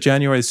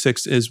January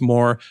 6th is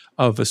more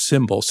of a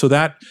symbol. So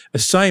that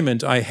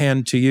assignment I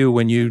hand to you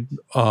when you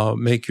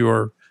make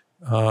your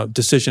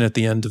decision at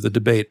the end of the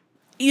debate.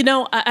 You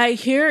know, I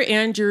hear,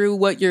 Andrew,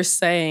 what you're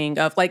saying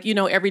of like, you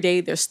know, every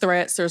day there's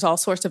threats, there's all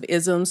sorts of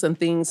isms and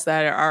things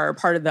that are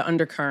part of the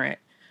undercurrent.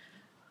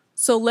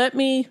 So let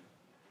me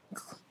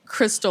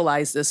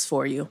crystallize this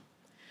for you.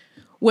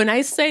 When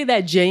I say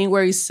that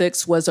January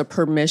 6th was a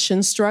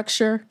permission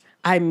structure,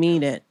 I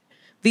mean it.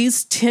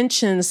 These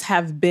tensions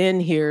have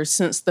been here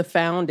since the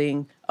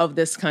founding of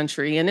this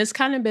country, and it's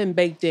kind of been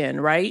baked in,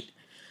 right?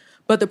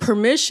 But the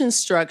permission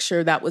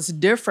structure that was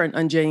different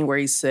on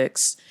January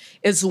 6th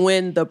is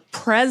when the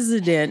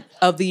president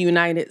of the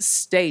United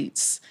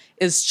States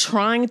is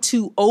trying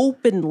to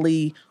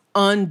openly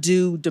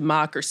undo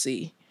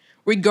democracy,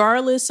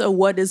 regardless of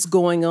what is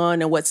going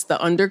on and what's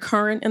the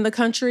undercurrent in the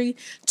country,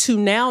 to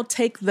now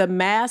take the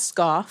mask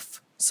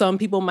off. Some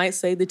people might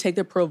say they take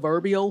the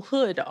proverbial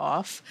hood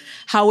off.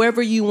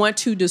 However you want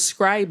to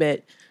describe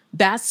it,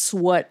 that's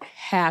what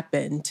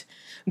happened.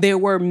 There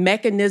were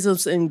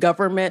mechanisms in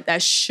government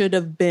that should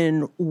have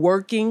been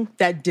working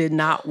that did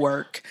not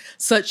work,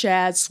 such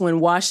as when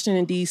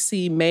Washington,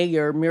 D.C.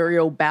 Mayor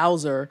Muriel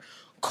Bowser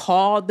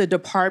called the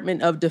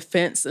Department of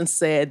Defense and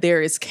said,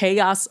 there is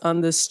chaos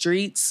on the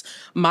streets.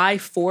 My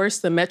force,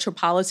 the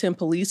Metropolitan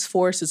Police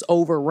Force, is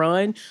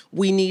overrun.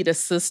 We need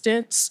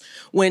assistance.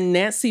 When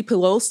Nancy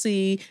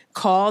Pelosi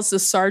calls the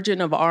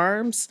Sergeant of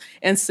Arms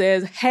and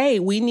says, hey,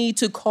 we need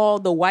to call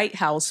the White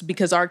House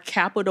because our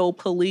Capitol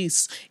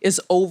Police is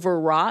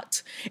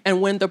overwrought.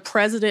 And when the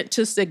president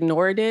just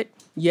ignored it,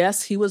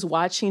 yes, he was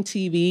watching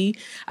TV.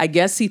 I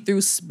guess he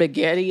threw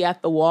spaghetti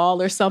at the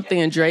wall or something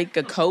and drank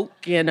a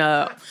Coke and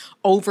a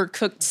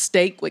overcooked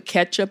steak with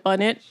ketchup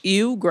on it.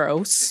 Ew,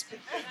 gross.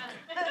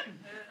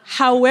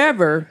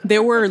 However,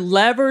 there were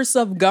levers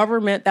of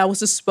government that was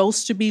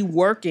supposed to be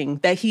working,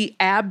 that he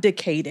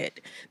abdicated,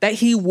 that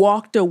he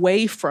walked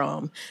away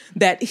from,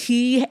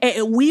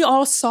 we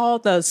all saw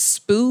the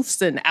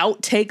spoofs and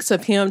outtakes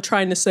of him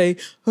trying to say,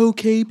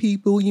 okay,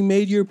 people, you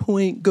made your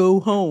point, go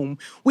home.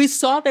 We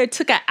saw that it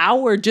took an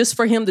hour just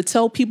for him to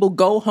tell people,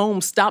 go home,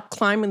 stop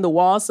climbing the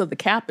walls of the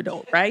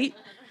Capitol, right?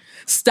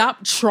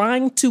 Stop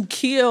trying to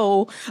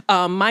kill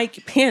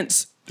Mike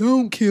Pence.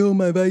 Don't kill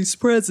my vice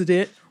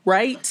president,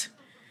 right?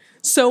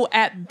 So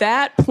at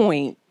that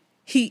point,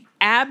 he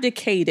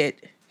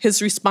abdicated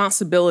his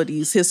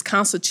responsibilities, his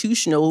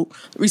constitutional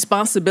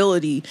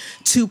responsibility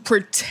to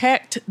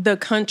protect the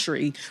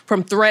country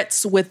from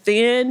threats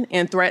within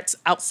and threats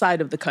outside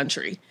of the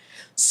country.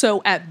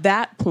 So at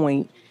that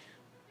point,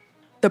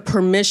 the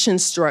permission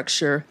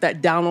structure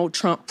that Donald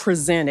Trump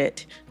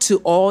presented to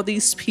all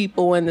these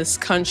people in this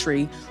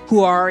country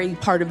who are already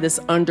part of this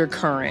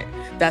undercurrent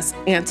that's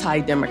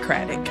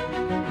anti-democratic.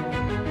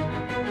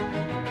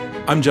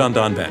 I'm John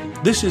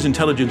Donvan. This is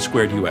Intelligence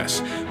Squared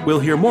US. We'll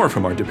hear more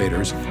from our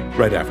debaters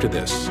right after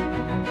this.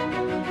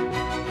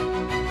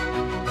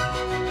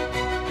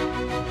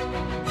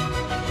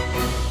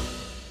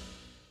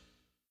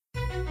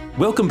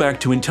 Welcome back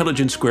to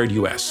Intelligence Squared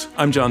US.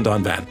 I'm John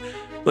Donvan.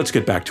 Let's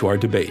get back to our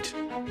debate.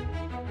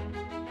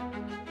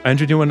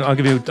 Andrew, I'll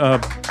give you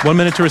 1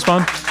 minute to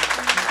respond.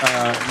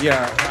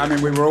 Yeah, I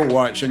mean, we were all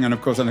watching, and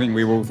of course, I think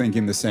we were all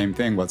thinking the same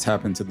thing, what's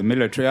happened to the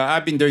military.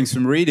 I've been doing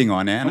some reading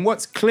on it, and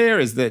what's clear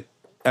is that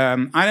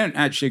I don't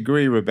actually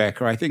agree,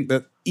 Rebecca. I think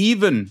that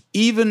even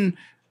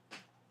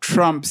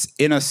Trump's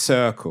inner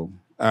circle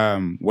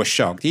were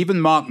shocked.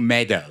 Even Mark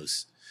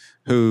Meadows,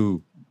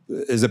 who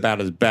is about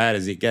as bad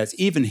as it gets,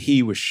 even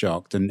he was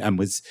shocked and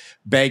was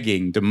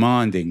begging,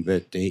 demanding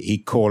that he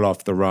call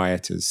off the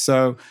rioters.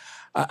 So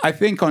I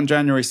think on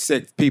January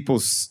 6th,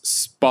 people's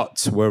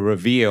spots were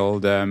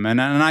revealed.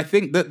 And I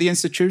think that the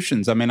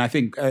institutions, I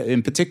think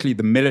in particularly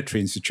the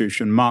military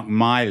institution, Mark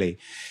Milley,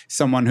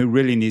 someone who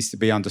really needs to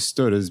be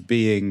understood as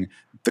being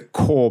the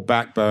core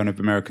backbone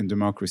of American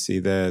democracy,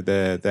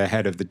 the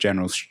head of the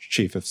General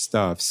Chief of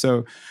Staff.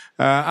 So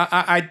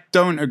I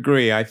don't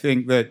agree. I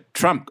think that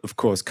Trump, of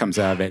course, comes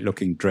out of it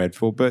looking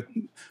dreadful, but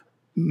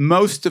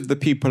most of the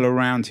people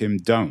around him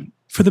don't.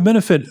 For the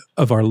benefit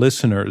of our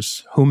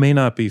listeners who may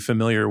not be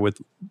familiar with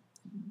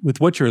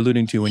what you're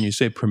alluding to when you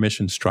say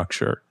permission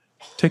structure,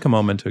 take a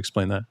moment to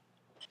explain that.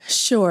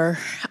 Sure.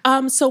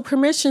 So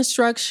permission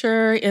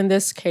structure in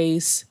this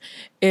case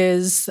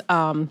is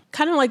kind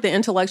of like the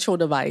intellectual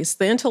device,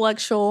 the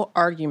intellectual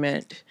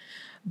argument,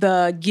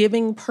 the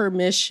giving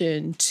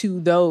permission to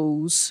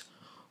those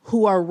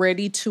who are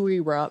ready to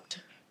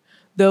erupt,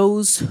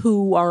 those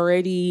who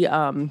already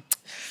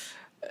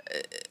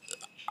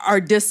are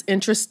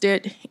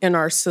disinterested in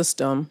our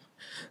system,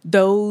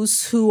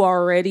 those who are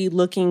already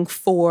looking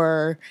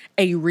for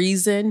a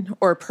reason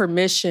or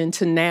permission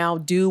to now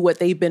do what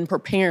they've been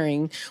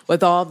preparing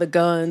with all the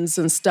guns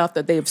and stuff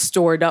that they've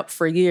stored up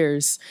for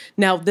years.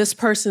 Now, this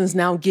person is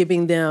now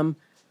giving them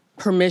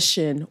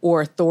permission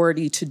or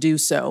authority to do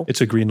so.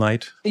 It's a green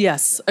light?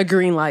 Yes, a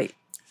green light.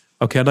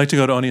 Okay, I'd like to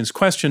go to audience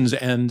questions.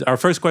 And our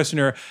first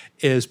questioner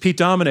is Pete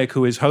Dominick,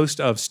 who is host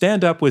of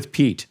Stand Up with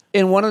Pete.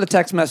 In one of the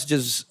text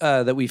messages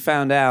that we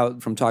found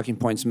out from Talking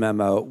Points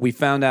memo, we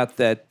found out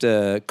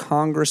that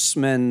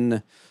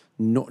Congressman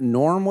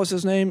Norm was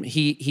his name.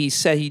 He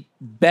said he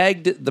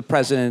begged the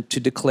president to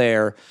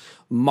declare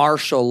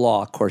martial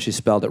law. Of course, he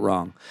spelled it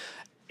wrong.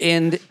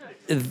 And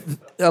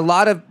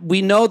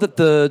we know that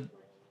the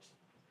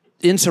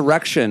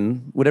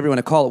insurrection, whatever you want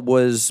to call it,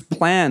 was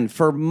planned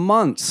for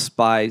months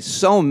by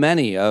so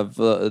many of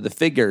the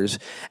figures.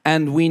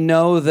 And we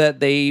know that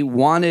they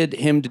wanted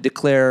him to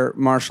declare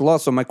martial law.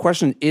 So my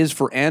question is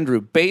for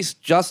Andrew,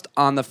 based just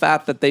on the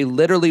fact that they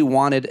literally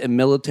wanted a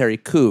military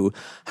coup,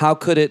 how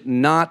could it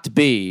not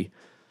be,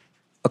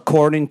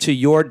 according to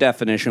your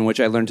definition, which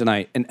I learned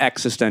tonight, an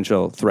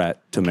existential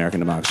threat to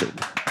American democracy?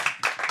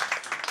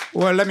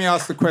 Well, let me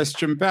ask the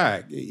question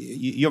back.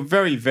 You're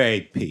very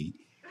vague, Pete.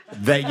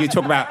 You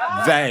talk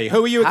about they.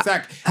 Who are you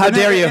exactly? How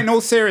dare you? In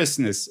all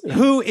seriousness,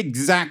 who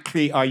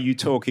exactly are you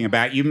talking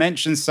about? You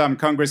mentioned some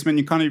congressman.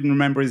 You can't even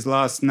remember his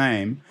last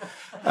name.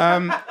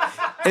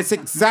 It's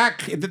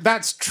exactly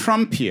that's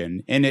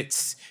Trumpian in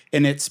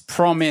its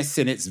promise,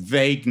 in its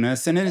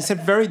vagueness, and it's a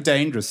very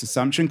dangerous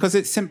assumption because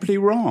it's simply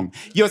wrong.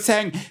 You're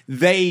saying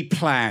they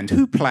planned.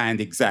 Who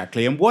planned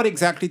exactly, and what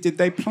exactly did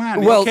they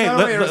plan? Well, Okay,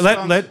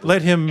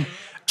 let him.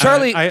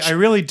 Charlie, I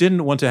really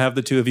didn't want to have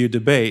the two of you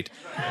debate.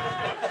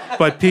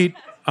 But Pete,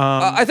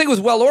 I think it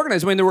was well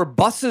organized. I mean, there were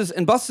buses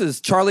and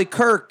buses. Charlie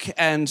Kirk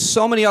and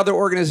so many other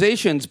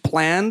organizations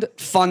planned,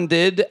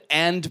 funded,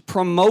 and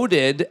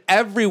promoted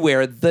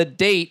everywhere the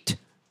date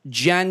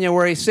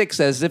January 6th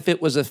as if it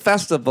was a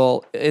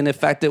festival. In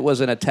effect, it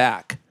was an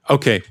attack.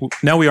 Okay,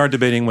 now we are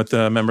debating with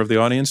a member of the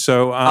audience,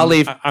 so I'll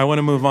leave. I want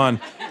to move on.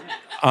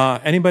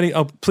 Anybody?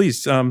 Oh,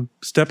 please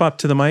step up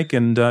to the mic,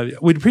 and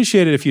we'd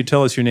appreciate it if you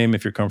tell us your name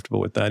if you're comfortable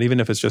with that, even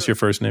if it's just your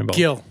first name.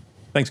 Gil.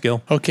 Thanks,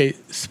 Gil. Okay,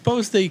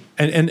 suppose they...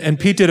 And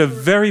Pete did a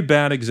very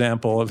bad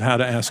example of how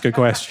to ask a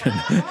question.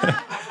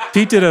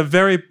 Pete did a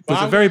very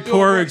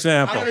poor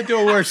example. I'm going to do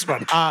a worse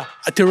one.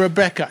 To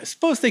Rebecca,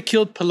 suppose they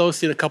killed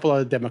Pelosi and a couple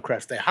other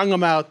Democrats. They hung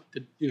them out,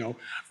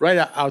 right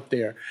out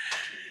there.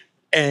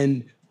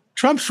 And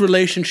Trump's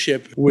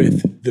relationship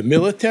with the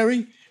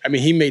military, I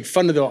mean, he made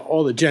fun of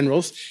all the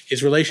generals.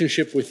 His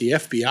relationship with the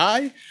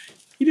FBI,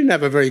 he didn't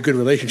have a very good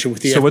relationship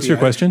with the FBI. So what's your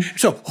question?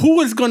 So who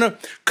was going to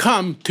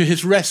come to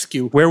his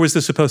rescue? Where was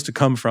this supposed to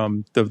come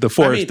from, the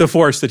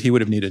force that he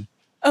would have needed?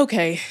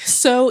 Okay,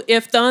 so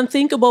if the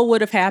unthinkable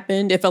would have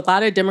happened, if a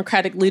lot of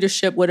Democratic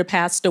leadership would have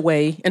passed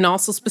away, and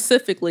also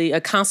specifically a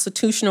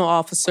constitutional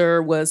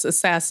officer was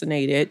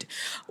assassinated,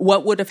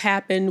 what would have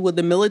happened? Would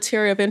the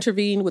military have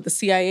intervened? Would the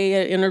CIA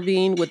have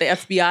intervened? Would the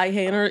FBI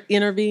have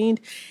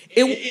intervened?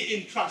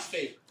 In Trump's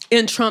favor.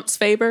 In Trump's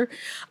favor?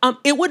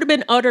 It would have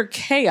been utter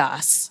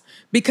chaos.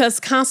 Because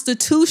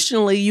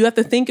constitutionally, you have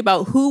to think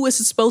about who is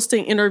supposed to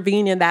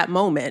intervene in that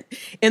moment.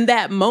 In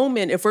that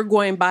moment, if we're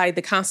going by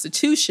the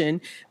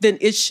Constitution, then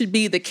it should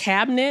be the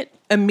cabinet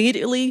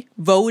immediately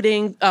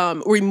voting,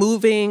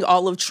 removing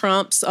all of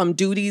Trump's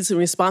duties and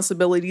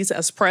responsibilities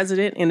as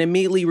president and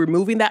immediately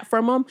removing that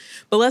from him.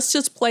 But let's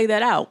just play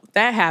that out.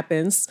 That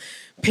happens.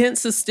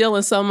 Pence is still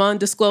in some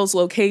undisclosed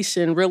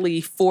location,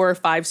 really 4 or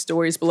 5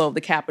 stories below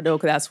the Capitol,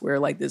 because that's where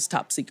this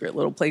top secret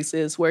little place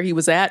is where he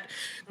was at.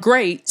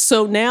 Great.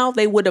 So now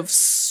they would have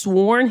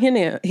sworn him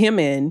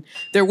in.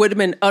 There would have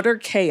been utter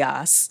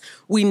chaos.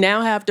 We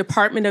now have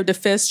Department of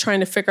Defense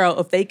trying to figure out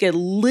if they could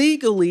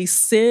legally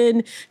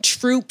send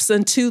troops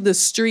into the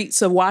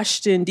streets of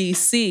Washington,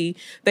 D.C.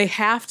 They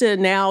have to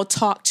now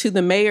talk to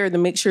the mayor to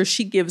make sure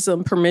she gives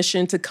them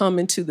permission to come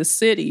into the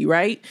city,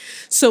 right?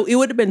 So it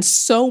would have been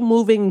so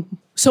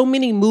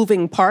many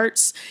moving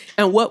parts.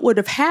 And what would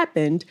have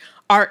happened,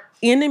 our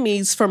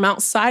enemies from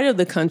outside of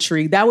the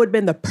country, that would have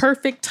been the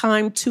perfect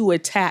time to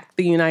attack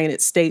the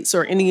United States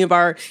or any of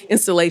our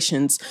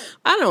installations.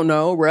 I don't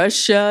know,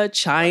 Russia,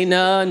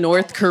 China,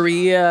 North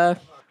Korea.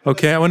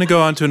 Okay, I want to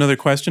go on to another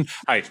question.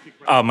 Hi,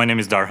 my name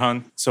is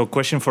Darhan. So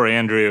question for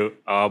Andrew.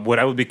 What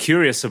I would be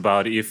curious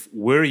about, if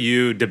were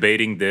you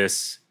debating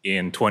this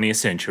in 20th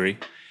century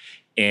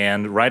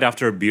and right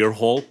after a beer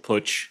hall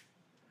putsch,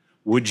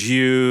 would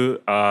you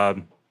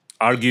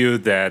argue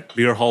that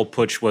beer hall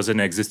putsch was an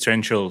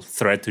existential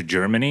threat to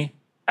Germany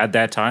at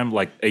that time,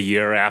 like a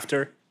year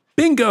after?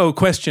 Bingo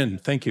question.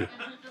 Thank you.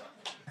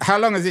 How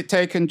long has it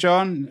taken,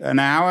 John? An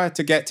hour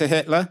to get to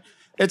Hitler?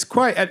 It's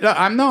quite...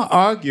 I'm not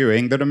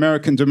arguing that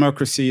American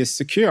democracy is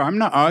secure. I'm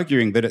not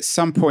arguing that at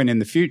some point in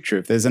the future,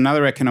 if there's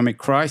another economic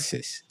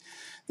crisis,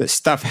 that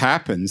stuff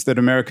happens, that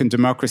American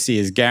democracy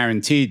is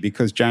guaranteed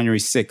because January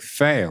 6th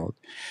failed.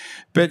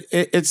 But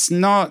it's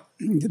not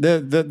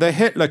the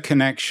Hitler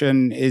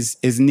connection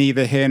is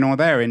neither here nor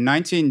there. In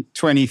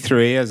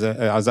 1923,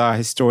 as our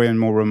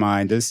historian will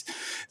remind us,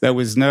 there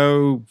was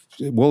no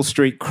Wall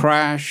Street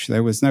crash.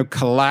 There was no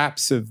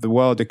collapse of the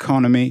world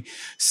economy.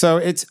 So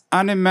it's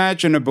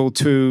unimaginable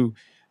to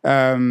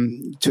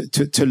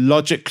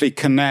logically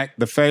connect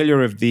the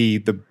failure of the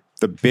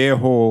beer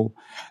hall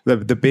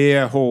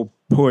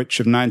putsch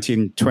of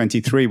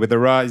 1923 with the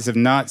rise of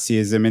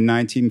Nazism in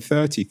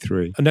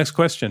 1933. Next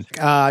question.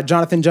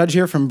 Jonathan Judge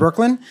here from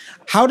Brooklyn.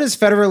 How does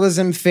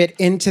federalism fit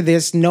into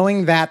this,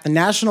 knowing that the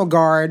National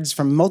Guards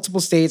from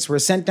multiple states were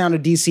sent down to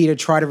D.C. to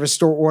try to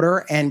restore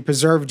order and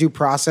preserve due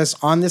process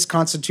on this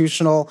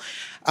constitutional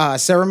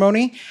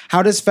ceremony?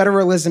 How does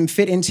federalism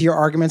fit into your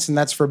arguments? And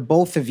that's for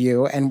both of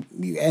you. And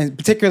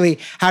particularly,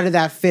 how did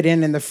that fit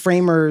in the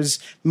framers'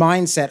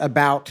 mindset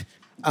about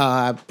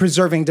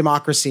preserving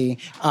democracy,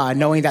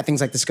 knowing that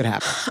things like this could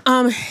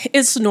happen?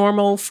 It's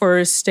normal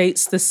for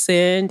states to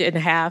send and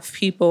have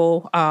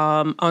people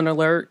on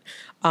alert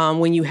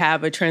when you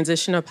have a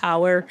transition of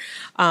power.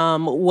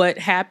 What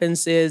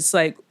happens is,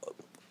 like,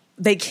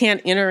 they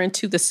can't enter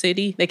into the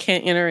city, they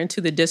can't enter into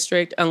the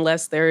district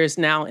unless there is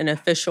now an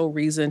official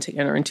reason to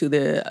enter into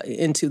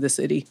the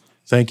city.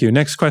 Thank you.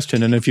 Next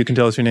question, and if you can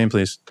tell us your name,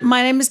 please.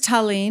 My name is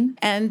Talene,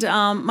 and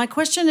my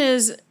question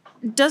is,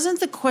 doesn't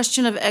the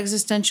question of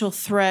existential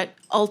threat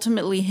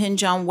ultimately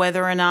hinge on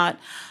whether or not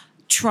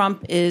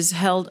Trump is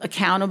held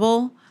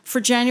accountable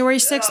for January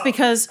 6th?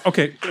 Because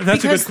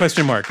that's a good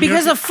question mark.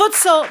 Because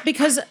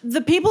because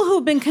the people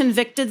who've been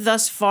convicted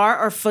thus far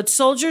are foot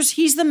soldiers.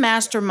 He's the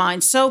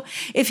mastermind. So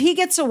if he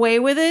gets away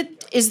with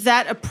it, is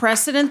that a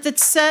precedent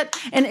that's set?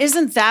 And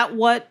isn't that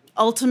what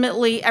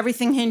ultimately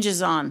everything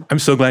hinges on? I'm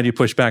so glad you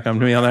pushed back on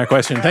me on that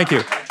question. Thank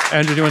you.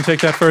 Andrew, do you want to take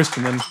that first,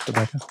 and then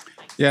Rebecca?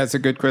 Yeah, it's a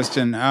good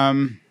question.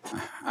 I'm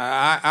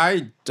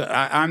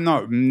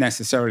not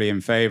necessarily in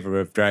favor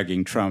of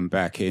dragging Trump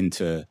back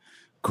into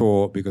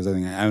court because I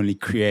think it only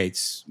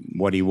creates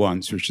what he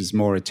wants, which is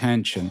more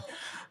attention.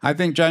 I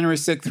think January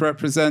 6th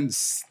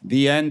represents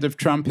the end of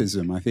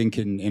Trumpism. I think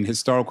in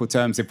historical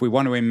terms, if we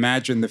want to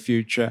imagine the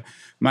future,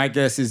 my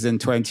guess is in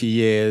 20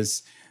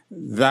 years,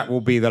 that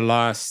will be the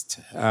last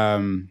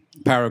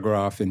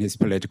paragraph in his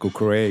political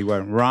career. He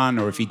won't run,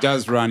 or if he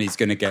does run, he's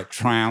going to get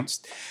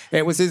trounced.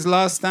 It was his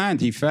last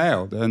stand. He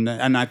failed. And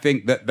I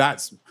think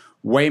that's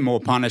way more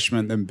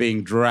punishment than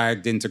being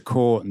dragged into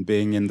court and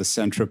being in the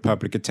center of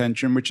public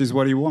attention, which is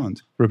what he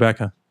wants.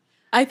 Rebecca.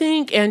 I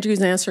think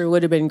Andrew's answer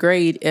would have been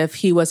great if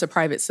he was a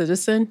private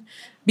citizen.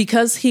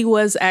 Because he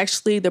was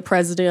actually the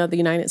president of the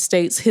United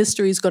States,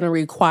 history is going to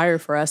require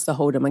for us to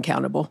hold him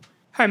accountable.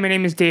 Hi, my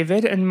name is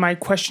David, and my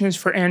question is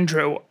for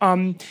Andrew.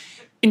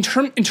 In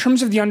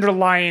terms of the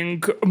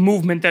underlying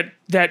movement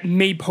that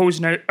may pose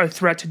a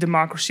threat to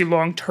democracy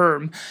long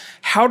term,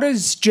 how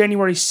does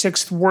January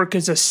 6th work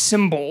as a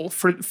symbol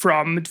for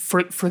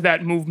that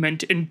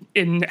movement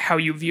in how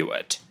you view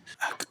it?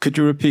 Could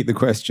you repeat the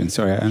question?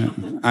 Sorry, I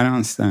don't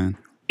understand.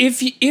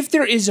 If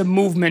there is a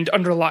movement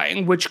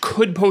underlying which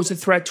could pose a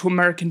threat to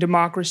American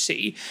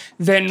democracy,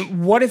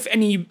 then what, if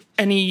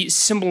any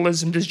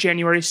symbolism does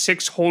January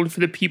 6th hold for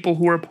the people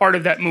who are part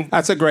of that movement?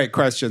 That's a great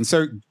question.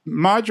 So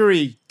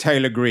Marjorie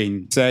Taylor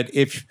Greene said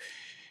if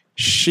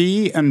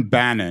she and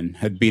Bannon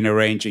had been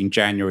arranging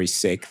January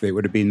 6th, it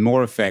would have been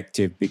more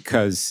effective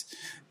because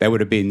there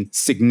would have been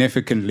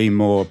significantly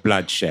more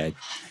bloodshed.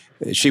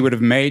 She would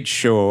have made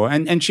sure,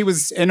 and she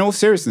was, in all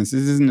seriousness,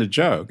 this isn't a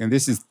joke, and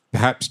this is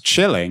perhaps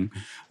chilling,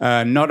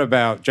 not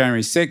about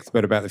January 6th,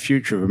 but about the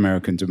future of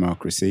American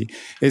democracy,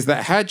 is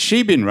that had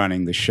she been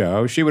running the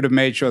show, she would have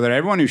made sure that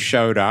everyone who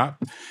showed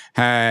up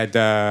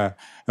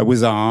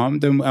was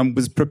armed and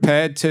was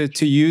prepared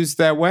to use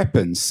their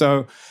weapons.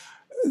 So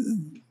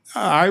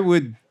I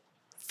would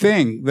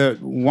think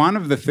that one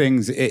of the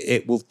things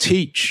it will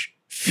teach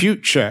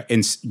future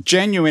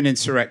genuine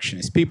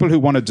insurrectionists, people who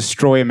want to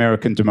destroy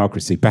American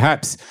democracy,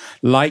 perhaps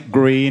like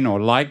Greene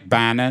or like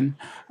Bannon,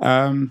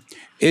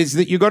 is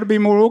that you've got to be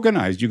more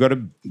organized. You've got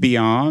to be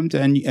armed,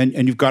 and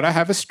you've got to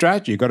have a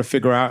strategy. You've got to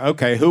figure out,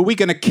 okay, who are we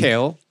going to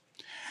kill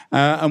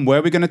and where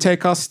are we going to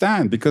take our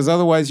stand? Because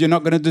otherwise you're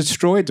not going to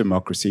destroy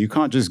democracy. You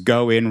can't just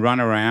go in, run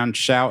around,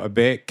 shout a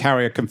bit,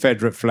 carry a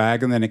Confederate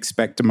flag, and then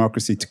expect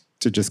democracy to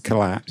just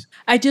collapse.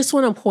 I just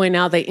want to point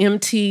out that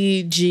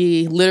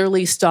MTG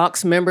literally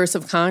stalks members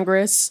of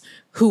Congress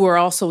who were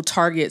also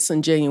targets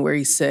on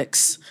January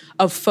 6th,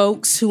 of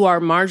folks who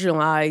are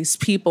marginalized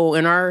people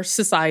in our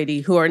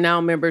society who are now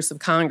members of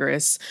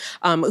Congress,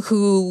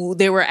 who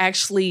there were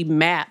actually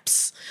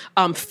maps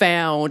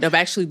found of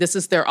actually this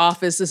is their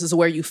office, this is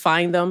where you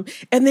find them.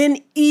 And then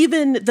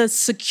even the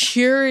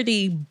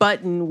security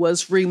button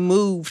was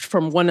removed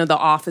from one of the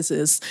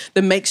offices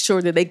to make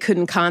sure that they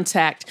couldn't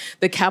contact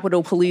the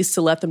Capitol Police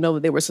to let them know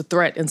that there was a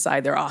threat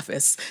inside their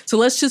office. So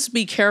let's just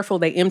be careful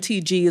that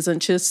MTG isn't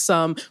just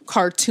some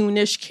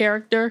cartoonish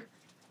character,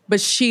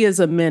 but she is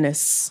a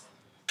menace.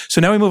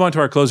 So now we move on to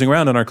our closing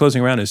round, and our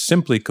closing round is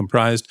simply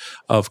comprised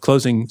of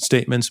closing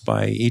statements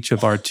by each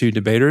of our two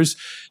debaters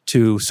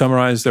to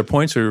summarize their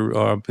points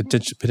or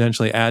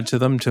potentially add to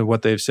them to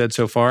what they've said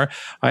so far.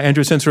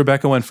 Andrew, since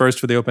Rebecca went first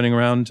for the opening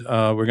round,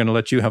 we're going to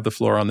let you have the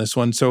floor on this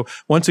one. So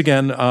once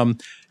again,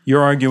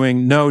 you're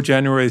arguing no,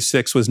 January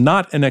 6th was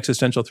not an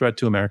existential threat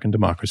to American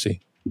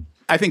democracy.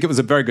 I think it was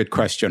a very good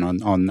question on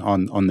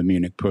the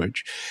Munich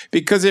Putsch,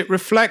 because it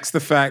reflects the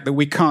fact that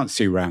we can't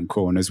see round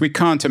corners. We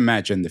can't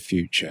imagine the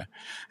future.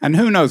 And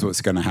who knows what's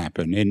going to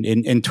happen.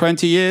 In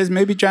 20 years,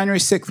 maybe January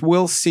 6th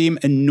will seem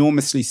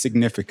enormously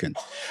significant.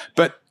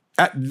 But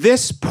at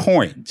this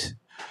point,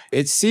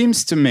 it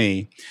seems to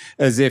me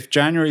as if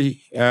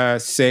January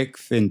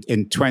 6th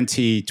in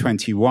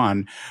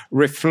 2021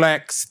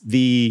 reflects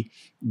the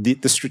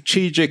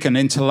strategic and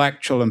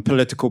intellectual and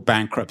political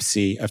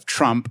bankruptcy of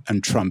Trump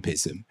and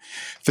Trumpism.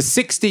 For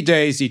 60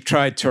 days, he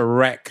tried to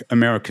wreck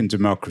American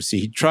democracy.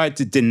 He tried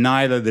to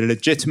deny the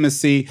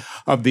legitimacy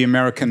of the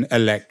American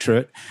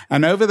electorate.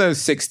 And over those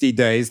 60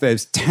 days,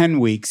 those 10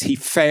 weeks, he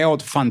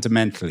failed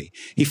fundamentally.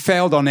 He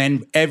failed on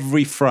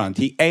every front.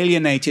 He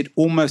alienated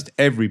almost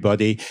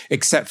everybody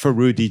except for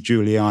Rudy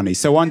Giuliani.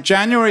 So on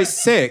January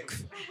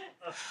 6th,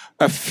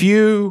 a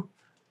few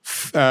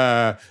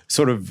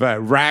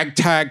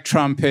ragtag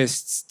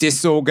Trumpists,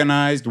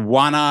 disorganized,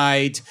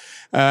 one-eyed,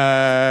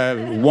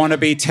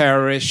 wannabe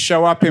terrorists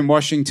show up in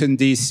Washington,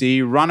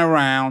 D.C., run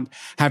around,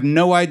 have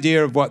no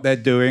idea of what they're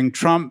doing.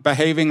 Trump,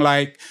 behaving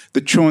like the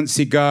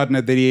Chauncey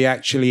Gardner that he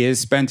actually is,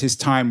 spent his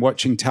time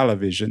watching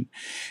television.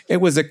 It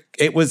was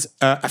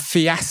a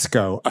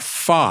fiasco, a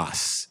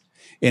farce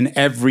in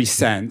every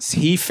sense.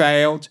 He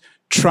failed.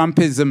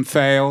 Trumpism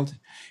failed.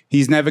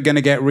 He's never going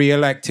to get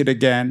reelected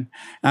again.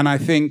 And I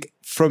think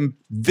from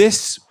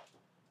this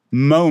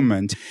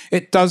moment,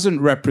 it doesn't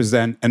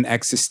represent an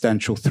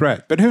existential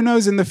threat. But who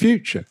knows in the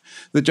future?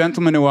 The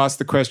gentleman who asked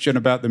the question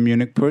about the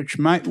Munich Putsch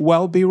might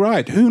well be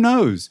right. Who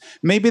knows?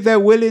 Maybe there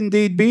will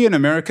indeed be an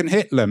American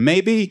Hitler.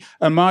 Maybe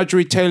a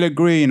Marjorie Taylor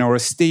Greene or a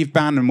Steve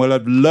Bannon will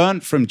have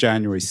learned from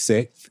January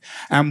 6th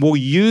and will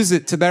use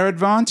it to their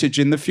advantage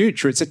in the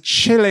future. It's a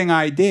chilling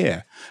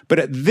idea. But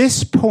at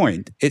this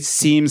point, it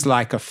seems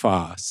like a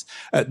farce.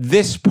 At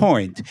this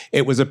point,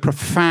 it was a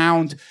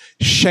profound,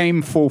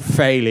 shameful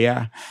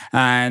failure.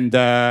 And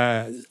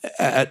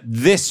at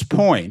this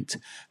point,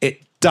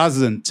 it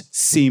doesn't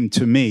seem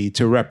to me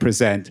to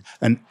represent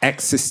an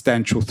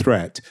existential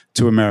threat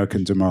to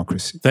American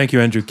democracy. Thank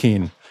you, Andrew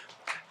Keen.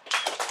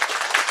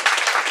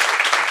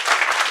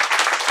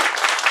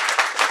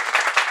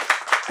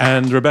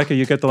 And Rebecca,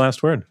 you get the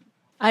last word.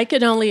 I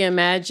could only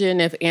imagine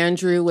if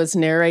Andrew was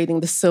narrating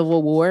the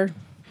Civil War.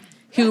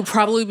 He would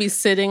probably be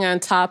sitting on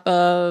top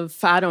of,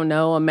 I don't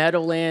know, a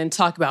metal and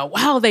talk about,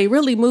 wow, they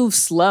really move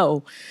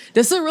slow.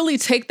 Does it really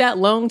take that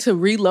long to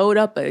reload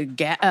up a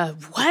gas?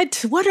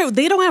 What are,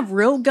 they don't have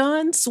real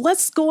guns?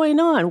 What's going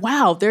on?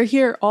 Wow, they're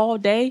here all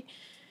day.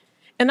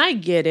 And I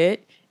get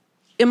it.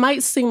 It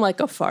might seem like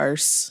a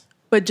farce,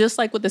 but just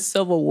like with the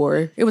Civil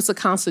War, it was a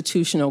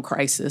constitutional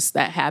crisis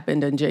that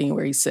happened on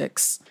January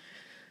 6th.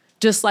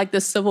 Just like the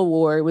Civil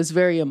War, it was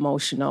very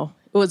emotional.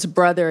 It was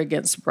brother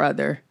against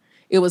brother.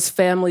 It was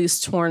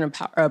families torn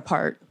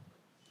apart.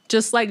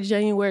 Just like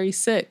January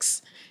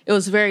 6th, it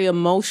was very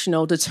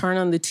emotional to turn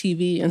on the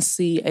TV and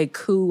see a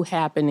coup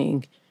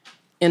happening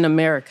in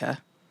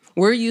America.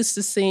 We're used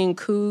to seeing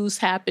coups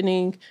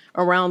happening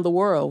around the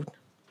world.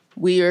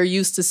 We are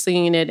used to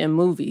seeing it in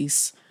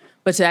movies.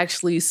 But to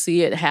actually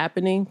see it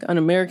happening on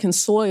American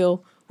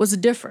soil was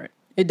different.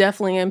 It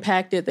definitely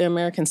impacted the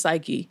American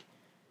psyche.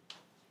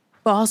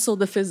 But also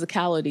the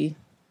physicality.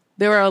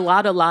 There were a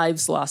lot of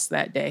lives lost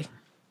that day.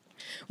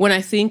 When I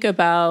think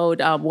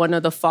about one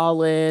of the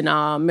fallen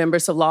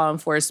members of law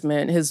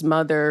enforcement, his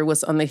mother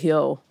was on the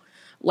Hill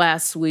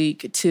last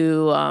week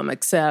to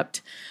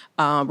accept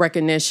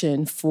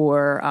recognition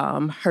for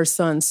her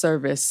son's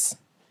service.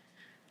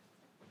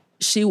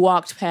 She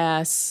walked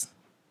past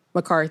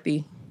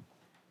McCarthy.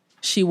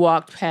 She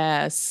walked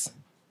past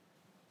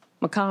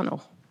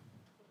McConnell.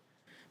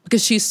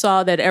 Because she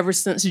saw that ever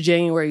since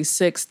January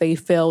 6th, they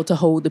failed to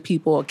hold the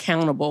people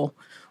accountable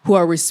who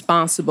are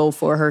responsible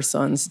for her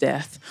son's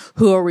death,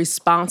 who are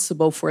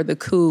responsible for the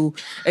coup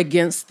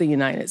against the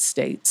United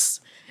States.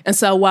 And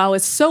so while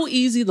it's so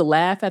easy to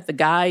laugh at the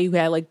guy who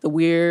had like the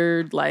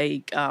weird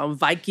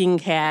Viking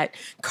hat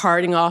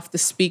carting off the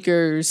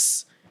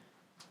speaker's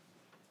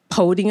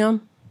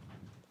podium,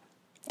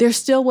 there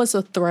still was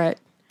a threat.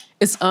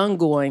 It's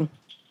ongoing.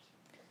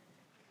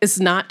 It's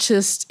not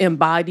just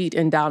embodied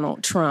in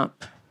Donald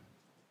Trump.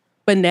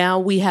 But now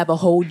we have a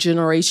whole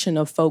generation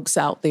of folks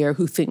out there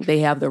who think they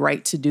have the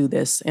right to do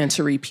this and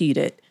to repeat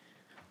it.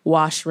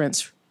 Wash,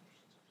 rinse,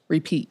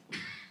 repeat.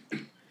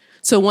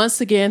 So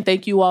once again,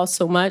 thank you all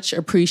so much.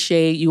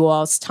 Appreciate you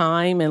all's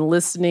time and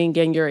listening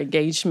and your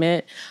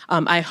engagement.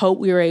 I hope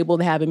we were able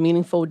to have a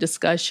meaningful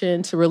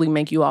discussion to really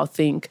make you all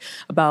think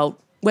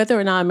about whether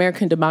or not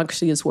American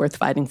democracy is worth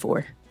fighting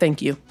for.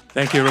 Thank you.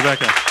 Thank you,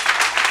 Rebecca.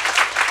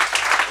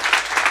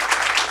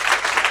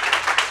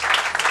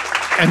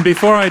 And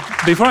before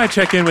I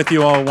check in with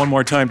you all one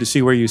more time to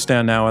see where you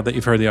stand now that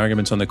you've heard the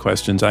arguments on the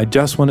questions, I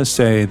just want to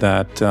say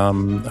that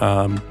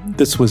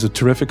this was a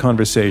terrific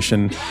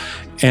conversation,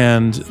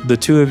 and the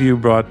two of you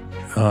brought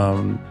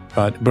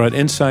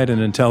insight and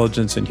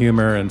intelligence and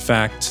humor and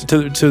facts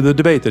to the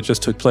debate that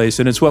just took place,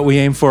 and it's what we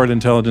aim for at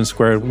Intelligence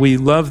Squared. We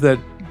love that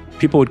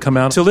people would come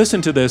out to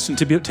listen to this and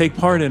to take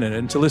part in it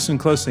and to listen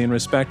closely and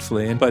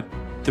respectfully. But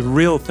the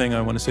real thing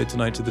I want to say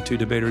tonight to the two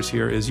debaters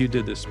here is you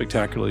did this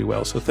spectacularly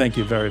well. So thank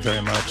you very,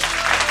 very much.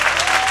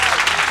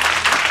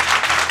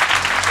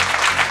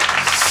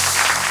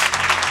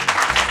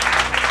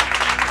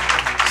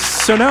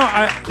 So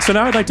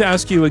now I'd like to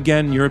ask you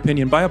again your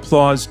opinion by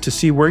applause to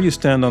see where you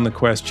stand on the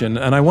question.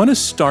 And I want to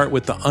start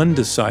with the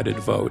undecided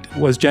vote.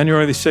 Was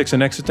January the 6th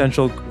an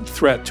existential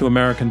threat to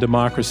American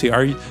democracy?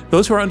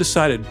 Those who are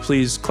undecided,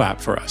 please clap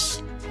for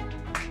us.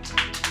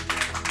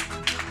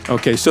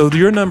 Okay, so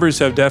your numbers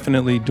have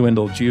definitely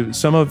dwindled.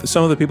 Some of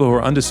the people who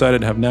are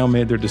undecided have now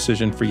made their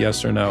decision for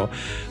yes or no.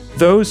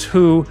 Those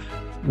who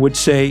would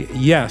say,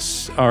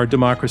 yes, our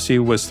democracy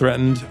was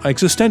threatened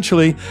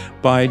existentially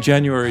by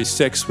January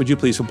 6th, would you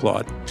please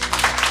applaud?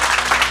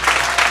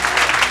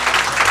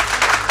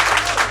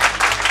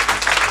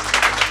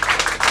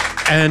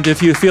 And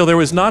if you feel there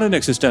was not an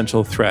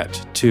existential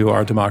threat to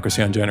our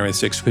democracy on January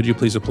 6th, could you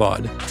please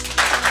applaud?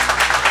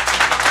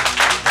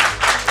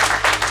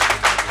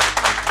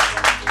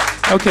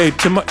 Okay,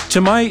 to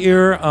my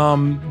ear,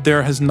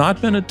 there has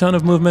not been a ton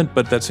of movement,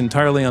 but that's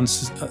entirely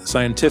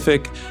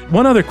unscientific.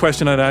 One other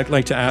question I'd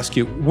like to ask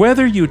you,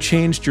 whether you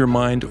changed your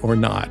mind or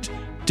not,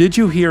 did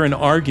you hear an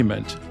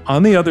argument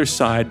on the other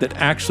side that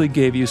actually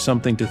gave you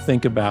something to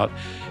think about,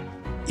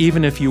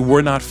 even if you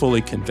were not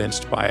fully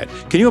convinced by it?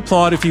 Can you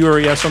applaud if you were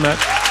a yes on that?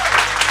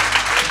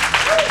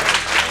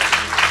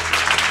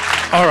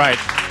 All right.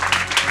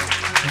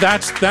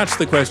 That's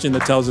the question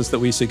that tells us that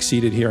we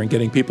succeeded here in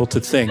getting people to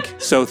think.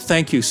 So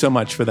thank you so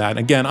much for that.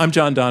 Again, I'm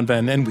John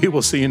Donvan, and we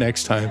will see you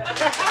next time.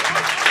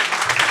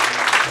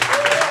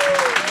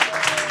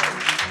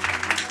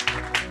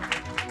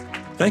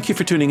 Thank you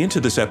for tuning into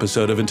this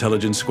episode of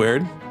Intelligence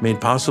Squared, made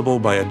possible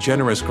by a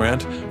generous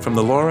grant from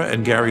the Laura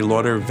and Gary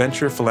Lauder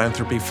Venture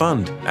Philanthropy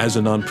Fund. As a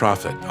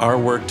nonprofit, our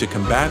work to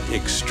combat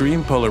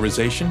extreme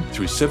polarization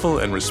through civil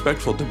and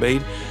respectful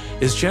debate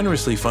is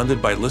generously funded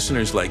by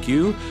listeners like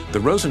you, the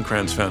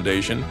Rosencrantz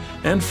Foundation,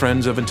 and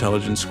friends of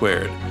Intelligence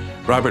Squared.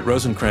 Robert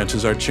Rosencrantz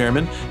is our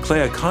chairman,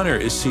 Clea Connor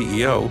is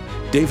CEO,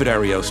 David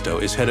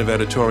Ariosto is head of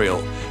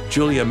editorial,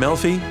 Julia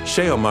Melfi,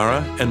 Shea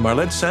O'Mara, and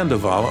Marlette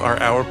Sandoval are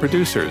our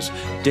producers.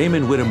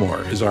 Damon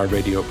Whittemore is our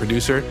radio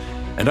producer,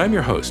 and I'm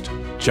your host,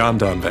 John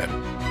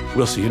Donvan.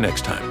 We'll see you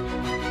next time.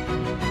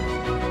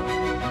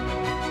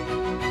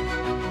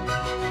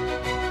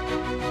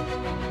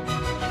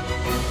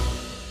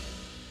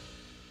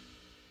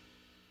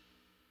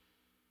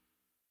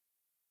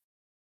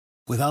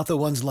 Without the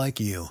ones like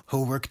you,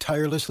 who work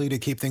tirelessly to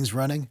keep things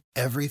running,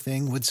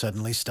 everything would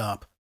suddenly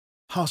stop.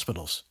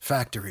 Hospitals,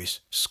 factories,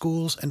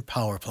 schools, and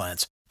power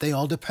plants, they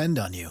all depend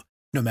on you.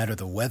 No matter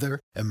the weather,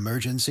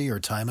 emergency,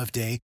 or time of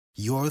day,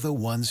 you're the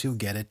ones who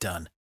get it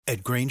done.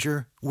 At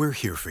Grainger, we're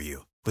here for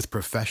you with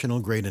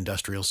professional-grade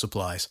industrial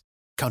supplies.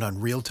 Count on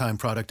real-time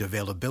product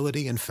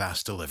availability and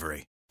fast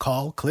delivery.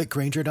 Call, click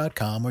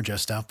Grainger.com, or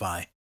just stop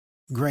by.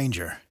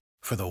 Grainger,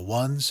 for the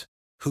ones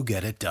who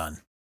get it done.